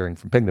monitoring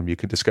from Pingdom, you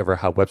can discover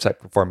how website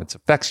performance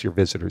affects your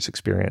visitors'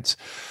 experience,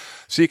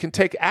 so you can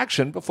take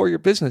action before your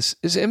business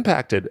is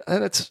impacted.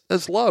 And it's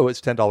as low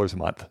as $10 a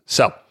month.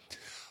 So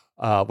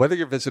whether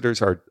your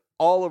visitors are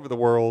all over the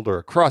world or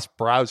across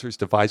browsers,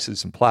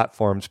 devices, and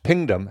platforms,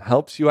 Pingdom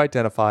helps you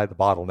identify the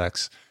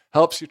bottlenecks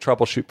helps you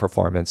troubleshoot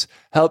performance,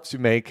 helps you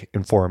make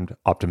informed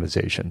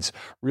optimizations.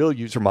 Real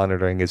User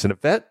Monitoring is an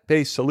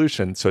event-based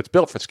solution, so it's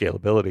built for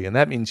scalability, and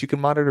that means you can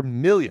monitor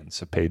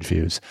millions of page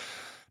views,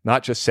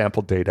 not just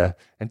sample data,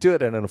 and do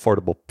it at an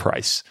affordable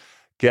price.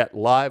 Get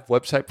live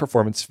website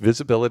performance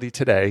visibility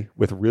today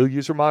with Real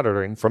User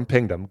Monitoring from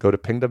Pingdom. Go to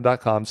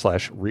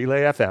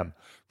pingdom.com/relayfm.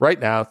 Right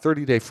now,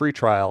 30-day free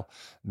trial,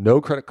 no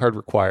credit card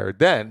required.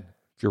 Then,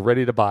 if you're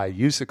ready to buy,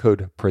 use the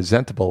code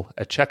PRESENTABLE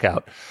at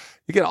checkout.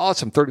 You get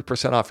awesome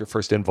 30% off your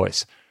first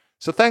invoice.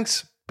 So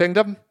thanks,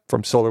 Pingdom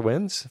from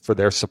SolarWinds, for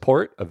their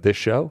support of this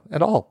show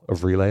and all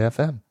of Relay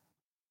FM.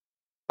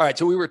 All right,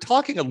 so we were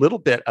talking a little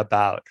bit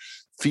about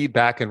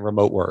feedback and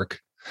remote work.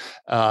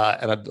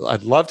 And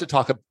I'd love to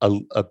talk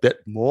a bit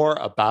more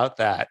about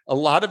that. A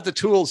lot of the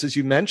tools, as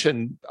you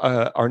mentioned,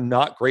 are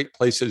not great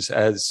places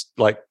as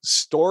like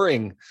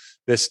storing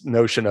this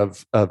notion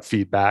of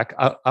feedback.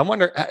 I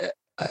wonder,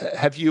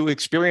 have you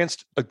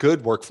experienced a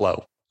good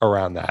workflow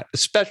around that,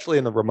 especially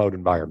in the remote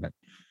environment?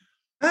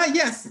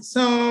 Yes.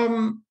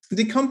 So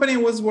the company I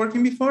was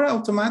working before,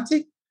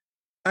 Automattic,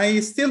 I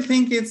still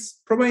think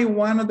it's probably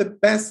one of the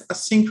best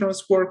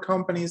asynchronous work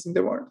companies in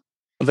the world.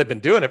 Well, they've been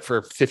doing it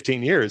for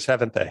 15 years,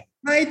 haven't they?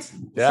 Right.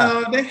 Yeah.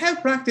 So they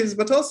have practice,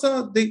 but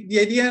also the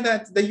idea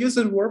that they use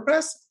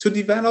WordPress to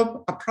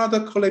develop a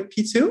product called a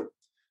P2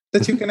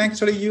 that you can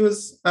actually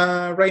use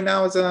right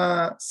now as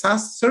a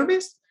SaaS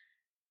service.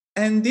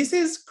 And this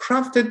is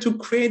crafted to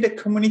create a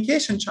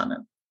communication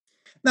channel.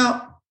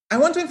 Now, I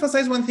want to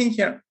emphasize one thing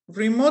here.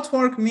 Remote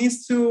work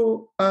needs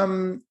to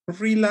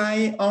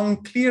rely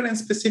on clear and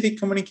specific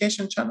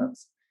communication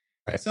channels.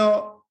 Right.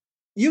 So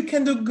you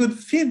can do good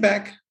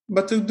feedback,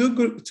 but to do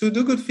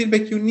good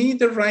feedback, you need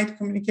the right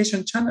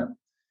communication channel.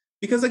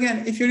 Because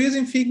again, if you're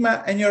using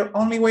Figma and your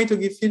only way to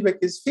give feedback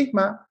is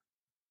Figma,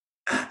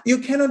 you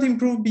cannot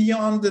improve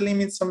beyond the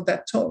limits of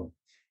that tool.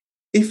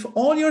 If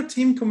all your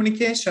team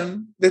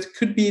communication, that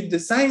could be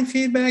design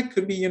feedback,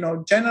 could be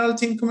general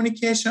team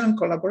communication,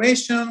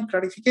 collaboration,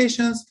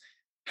 clarifications,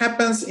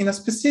 happens in a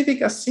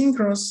specific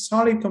asynchronous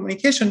solid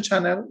communication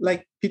channel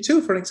like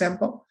P2, for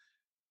example,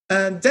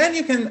 then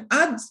you can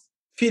add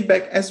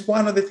feedback as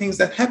one of the things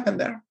that happen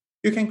there.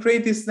 You can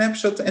create these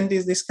snapshots and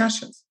these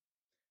discussions.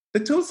 The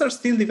tools are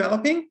still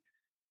developing,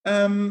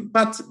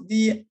 but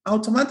the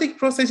Automattic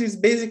process is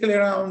basically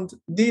around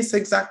this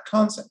exact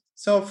concept.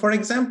 So, for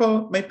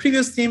example, my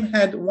previous team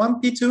had one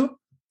P2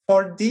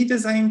 for the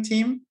design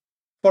team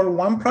for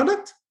one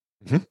product.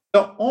 Mm-hmm.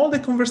 So all the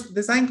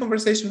design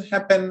conversation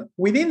happened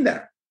within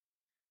there.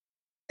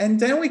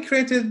 And then we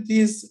created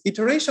these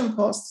iteration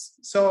posts.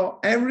 So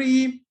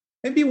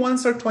maybe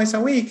once or twice a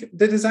week,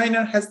 the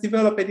designer has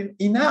developed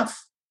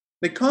enough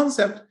the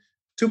concept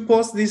to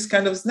post this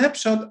kind of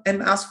snapshot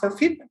and ask for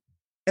feedback.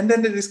 And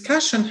then the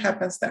discussion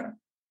happens there.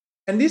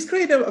 And this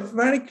creates a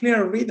very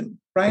clear rhythm,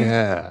 right?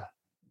 Yeah.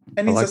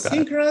 And it's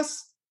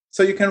asynchronous,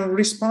 so you can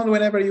respond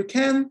whenever you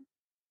can.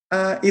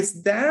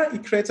 It's there.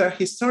 It creates a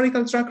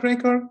historical track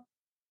record.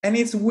 And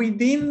it's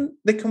within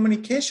the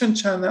communication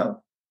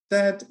channel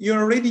that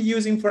you're already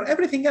using for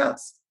everything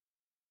else.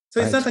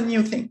 So it's not a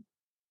new thing.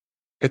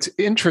 It's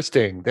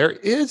interesting. There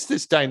is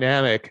this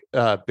dynamic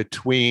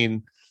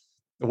between,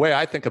 the way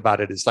I think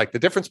about it is like the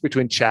difference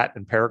between chat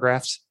and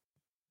paragraphs,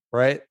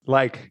 right?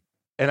 Like,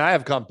 and I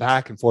have gone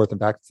back and forth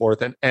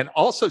and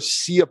also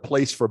see a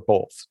place for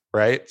both,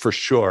 right? For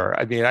sure.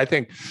 I mean, I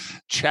think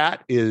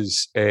chat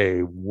is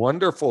a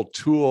wonderful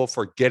tool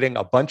for getting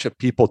a bunch of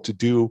people to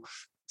do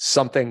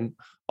something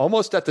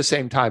almost at the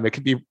same time. It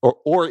can be,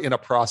 or in a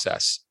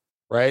process,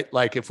 right?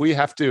 Like if we're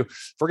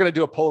going to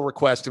do a pull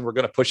request and we're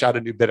going to push out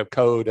a new bit of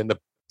code and the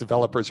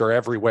developers are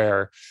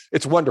everywhere,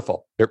 it's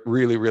wonderful. It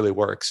really, really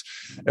works.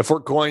 If we're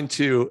going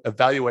to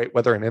evaluate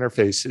whether an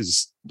interface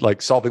is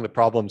like solving the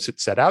problems it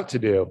set out to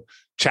do,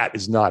 chat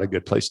is not a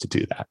good place to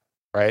do that,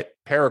 right?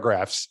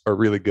 Paragraphs are a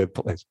really good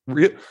place.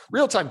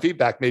 Real-time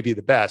feedback may be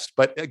the best,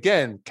 but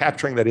again,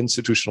 capturing that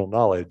institutional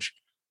knowledge.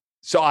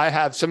 So I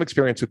have some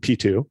experience with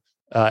P2,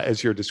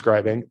 as you're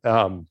describing,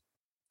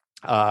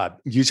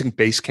 using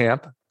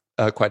Basecamp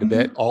quite a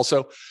bit.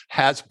 Also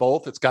has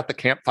both. It's got the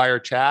campfire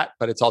chat,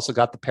 but it's also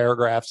got the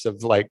paragraphs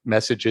of like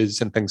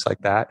messages and things like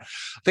that.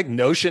 I think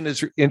Notion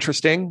is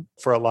interesting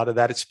for a lot of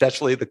that,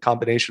 especially the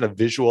combination of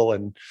visual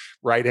and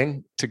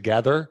writing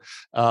together.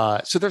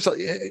 So there's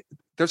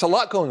a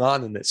lot going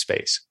on in this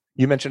space.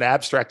 You mentioned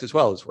Abstract as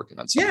well as working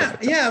on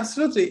something. Yeah,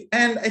 absolutely.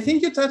 And I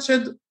think you touched,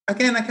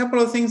 again, a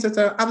couple of things that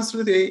are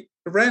absolutely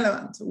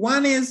relevant.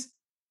 One is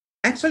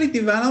actually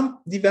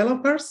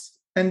developers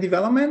and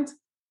development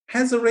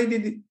has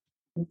already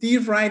the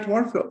right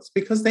workflows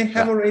because they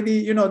have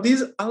already,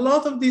 a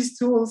lot of these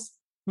tools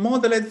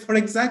modeled for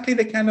exactly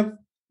the kind of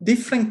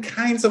different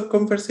kinds of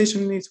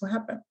conversation needs to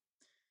happen.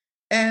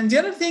 And the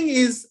other thing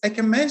is, I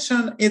can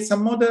mention it's a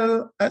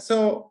model.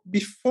 So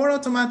before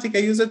Automattic, I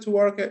used it to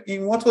work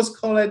in what was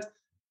called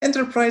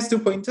Enterprise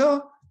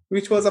 2.0,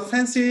 which was a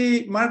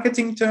fancy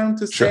marketing term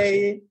to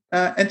say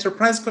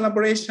enterprise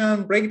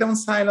collaboration, break down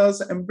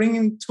silos, and bring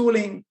in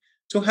tooling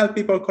to help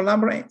people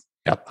collaborate.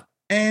 Yep.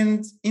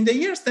 And in the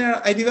years there,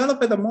 I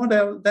developed a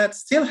model that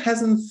still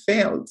hasn't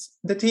failed.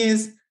 That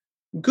is,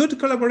 good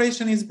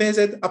collaboration is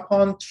based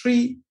upon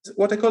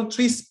what I call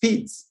three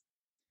speeds.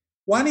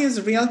 One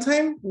is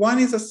real-time, one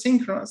is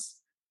asynchronous,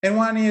 and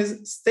one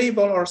is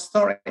stable or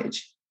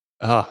storage.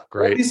 Oh,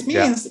 great. What this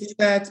means is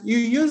that you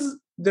use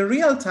the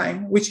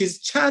real-time, which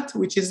is chat,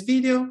 which is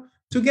video,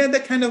 to get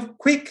the kind of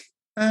quick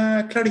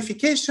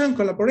clarification,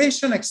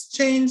 collaboration,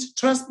 exchange,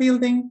 trust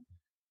building,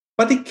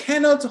 but it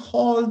cannot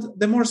hold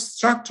the more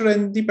structured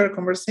and deeper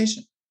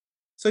conversation.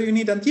 So you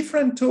need a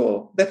different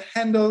tool that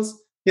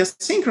handles the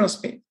asynchronous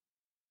speed.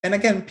 And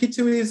again,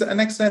 P2 is an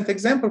excellent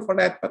example for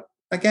that. But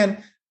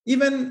again,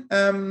 even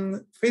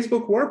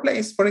Facebook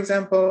Workplace, for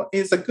example,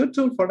 is a good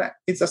tool for that.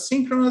 It's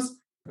asynchronous,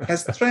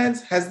 has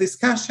threads, has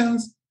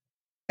discussions.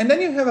 And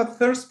then you have a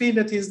third speed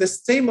that is the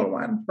stable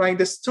one, right?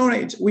 The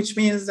storage, which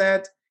means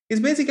that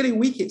it's basically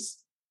wikis.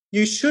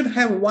 You should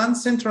have one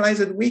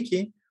centralized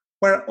wiki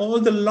where all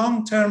the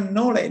long-term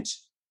knowledge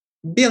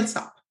builds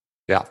up.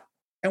 Yeah.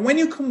 And when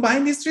you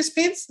combine these three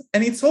speeds,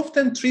 and it's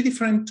often three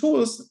different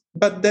tools,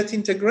 but that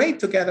integrate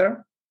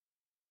together,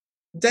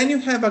 then you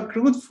have a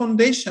good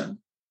foundation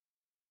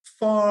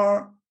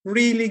for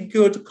really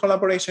good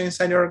collaboration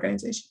inside your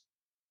organization.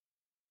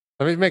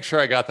 Let me make sure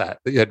I got that.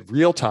 You had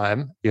real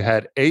time, you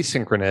had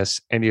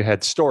asynchronous, and you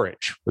had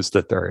storage was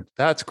the third.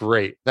 That's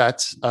great.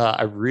 That's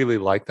I really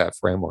like that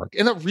framework.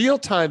 In a real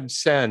time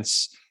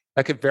sense,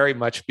 that could very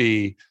much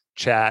be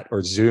chat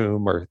or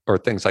Zoom or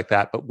things like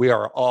that. But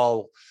we're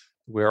all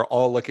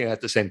looking at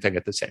the same thing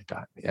at the same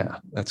time. Yeah,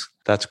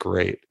 that's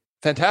great.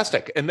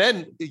 Fantastic. And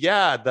then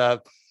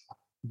the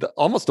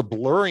almost a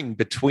blurring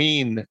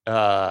between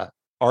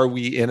are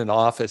we in an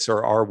office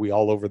or are we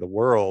all over the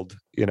world,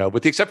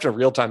 with the exception of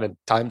real time and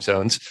time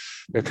zones,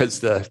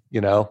 because the,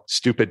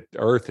 stupid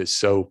Earth is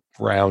so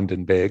round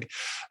and big.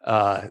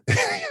 But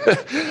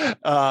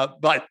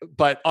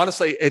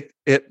honestly,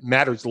 it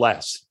matters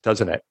less,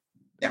 doesn't it?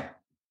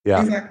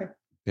 Yeah, exactly.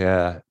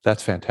 Yeah,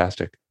 that's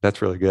fantastic.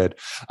 That's really good.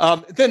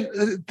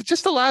 Then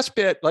just the last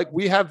bit, like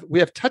we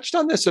have touched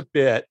on this a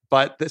bit,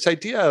 but this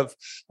idea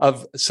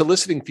of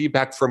soliciting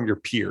feedback from your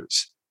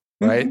peers.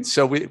 Right. Mm-hmm.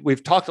 So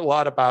we've talked a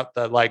lot about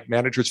the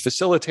managers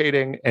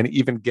facilitating and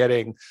even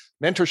getting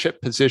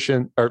mentorship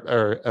position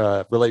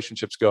or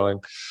relationships going,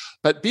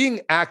 but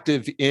being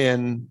active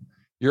in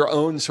your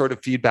own sort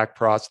of feedback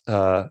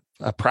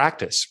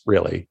practice,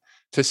 really,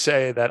 to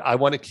say that I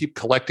want to keep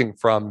collecting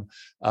from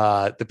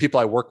the people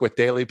I work with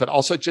daily, but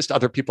also just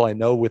other people I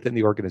know within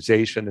the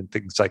organization and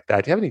things like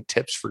that. Do you have any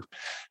tips for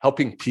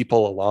helping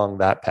people along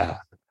that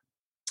path?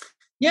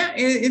 Yeah,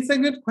 it's a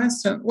good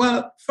question.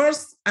 Well,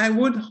 first, I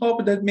would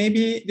hope that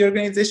maybe the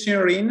organization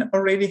you're in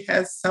already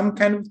has some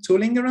kind of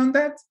tooling around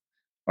that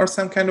or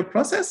some kind of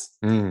process.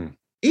 Mm.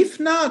 If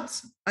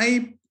not,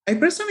 I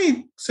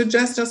personally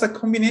suggest just a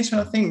combination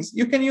of things.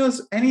 You can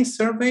use any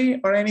survey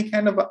or any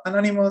kind of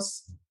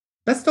anonymous.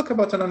 Let's talk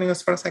about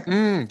anonymous for a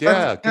second.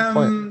 Good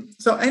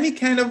point. So any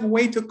kind of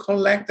way to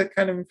collect that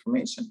kind of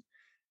information.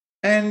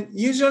 And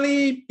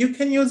usually you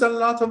can use a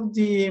lot of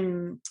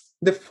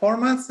the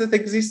formats that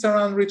exist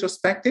around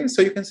retrospective.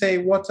 So you can say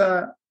what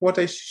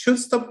I should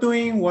stop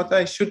doing, what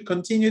I should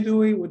continue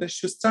doing, what I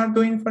should start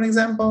doing, for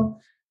example.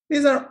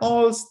 These are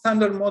all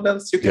standard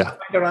models you can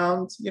find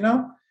around,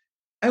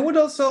 I would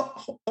also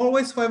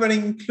always, however,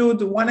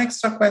 include one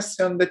extra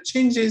question that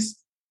changes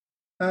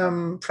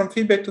from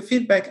feedback to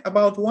feedback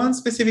about one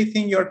specific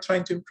thing you're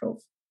trying to improve.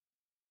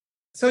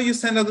 So you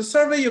send out the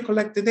survey, you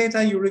collect the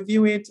data, you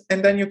review it,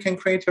 and then you can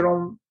create your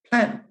own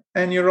plan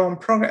and your own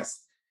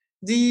progress.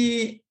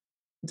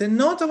 The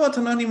note about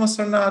anonymous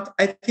or not,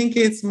 I think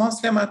it's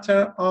mostly a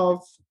matter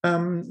of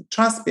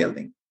trust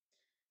building.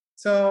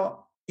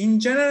 So in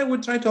general, I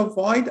would try to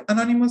avoid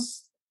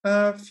anonymous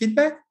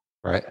feedback.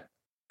 Right.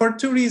 For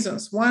two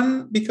reasons.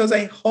 One, because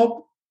I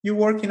hope you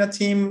work in a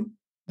team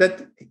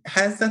that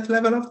has that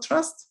level of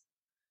trust.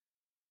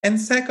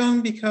 And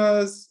second,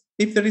 because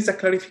if there is a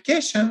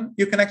clarification,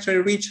 you can actually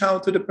reach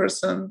out to the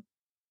person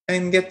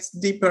and get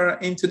deeper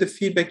into the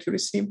feedback you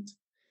received.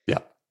 Yeah.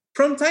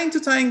 From time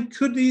to time,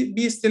 could it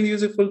be still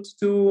useful to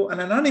do an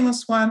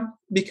anonymous one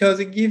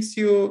because it gives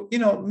you,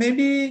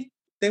 maybe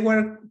they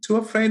were too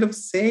afraid of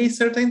say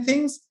certain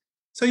things.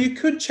 So you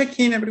could check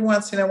in every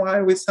once in a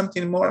while with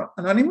something more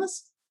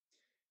anonymous.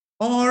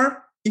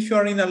 Or if you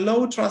are in a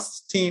low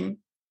trust team,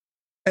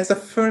 as a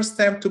first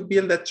step to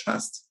build that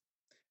trust.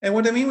 And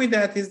what I mean with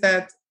that is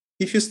that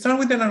if you start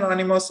with an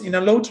anonymous in a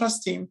low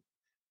trust team,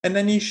 and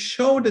then you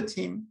show the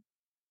team,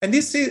 and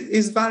this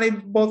is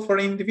valid both for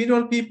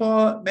individual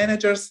people,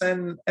 managers,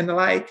 and the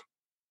like.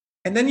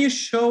 And then you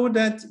show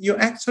that you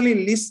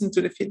actually listen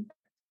to the feedback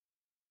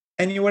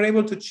and you were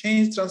able to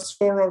change,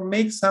 transform, or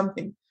make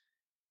something.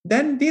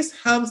 Then this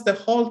helps the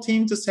whole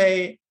team to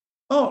say,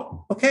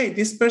 oh, okay,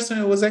 this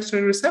person was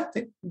actually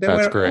receptive.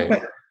 That's great.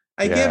 Open.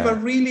 I gave a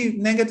really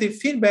negative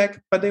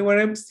feedback, but they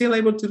were still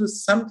able to do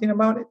something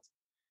about it.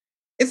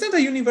 It's not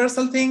a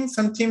universal thing.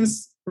 Some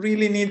teams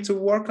really need to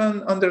work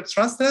on their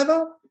trust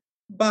level.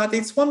 But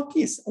it's one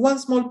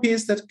small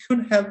piece that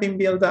could help them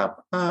build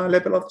up a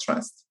level of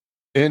trust.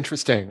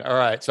 Interesting. All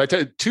right. So I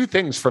tell you two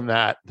things from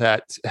that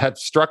have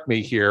struck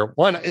me here.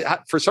 One,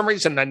 for some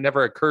reason, it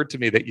never occurred to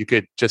me that you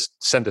could just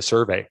send a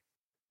survey,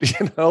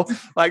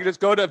 like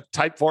just go to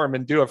Typeform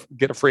and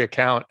get a free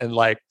account and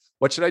like,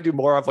 what should I do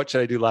more of? What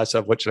should I do less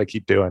of? What should I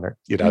keep doing? Or,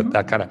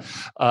 that kind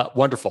of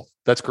wonderful.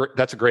 That's great.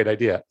 That's a great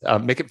idea.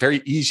 Make it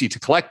very easy to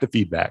collect the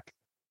feedback.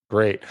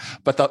 Great.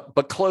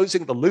 But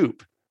closing the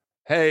loop.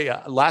 Hey,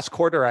 last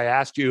quarter I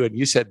asked you and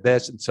you said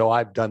this, and so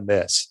I've done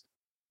this.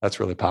 That's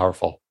really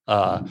powerful.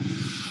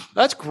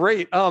 That's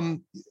great.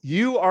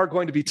 You are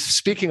going to be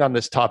speaking on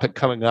this topic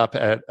coming up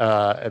at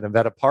an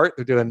event apart.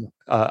 They're doing,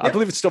 I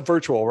believe it's still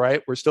virtual,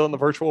 right? We're still in the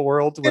virtual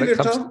world when it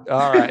comes.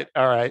 All right.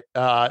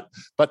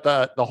 But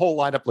the whole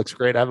lineup looks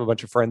great. I have a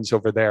bunch of friends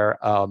over there.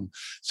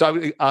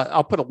 So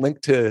I'll put a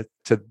link to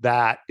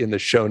that in the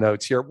show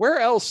notes here. Where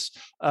else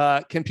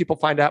can people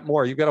find out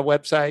more? You've got a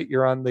website.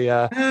 You're on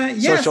the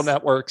social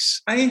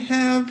networks. I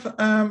have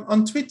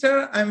on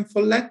Twitter. I'm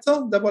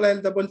Folletto,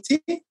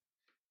 LLTT.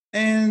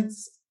 And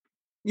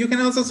you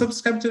can also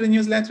subscribe to the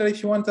newsletter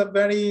if you want a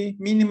very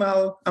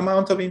minimal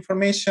amount of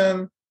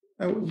information,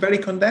 very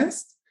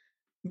condensed.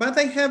 But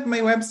I have my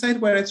website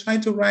where I try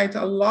to write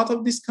a lot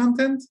of this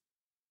content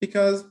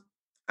because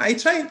I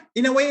try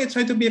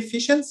to be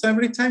efficient. So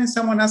every time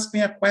someone asks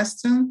me a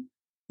question,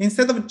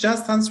 instead of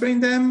just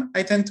answering them,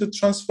 I tend to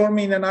transform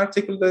it in an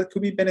article that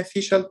could be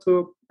beneficial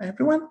to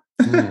everyone.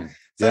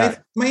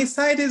 My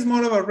site is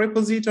more of a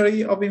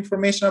repository of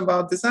information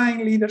about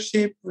design,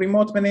 leadership,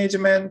 remote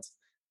management,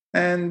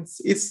 and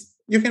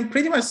you can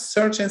pretty much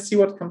search and see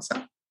what comes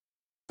up.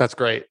 That's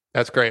great.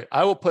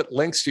 I will put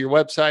links to your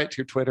website, to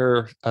your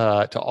Twitter,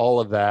 to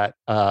all of that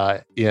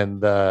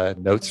in the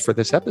notes for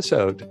this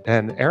episode.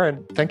 And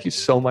Aaron, thank you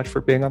so much for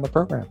being on the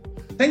program.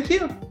 Thank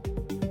you.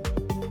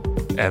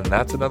 And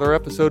that's another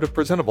episode of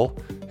Presentable.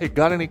 Hey,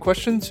 got any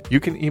questions? You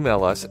can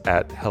email us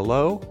at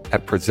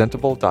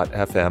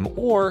hello@presentable.fm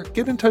or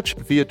get in touch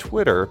via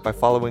Twitter by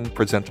following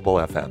Presentable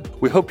FM.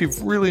 We hope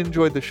you've really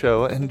enjoyed the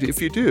show. And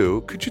if you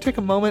do, could you take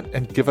a moment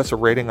and give us a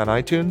rating on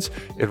iTunes?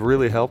 It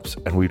really helps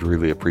and we'd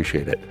really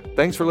appreciate it.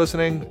 Thanks for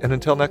listening. And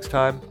until next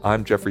time,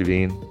 I'm Jeffrey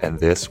Veen, and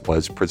this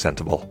was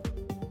Presentable.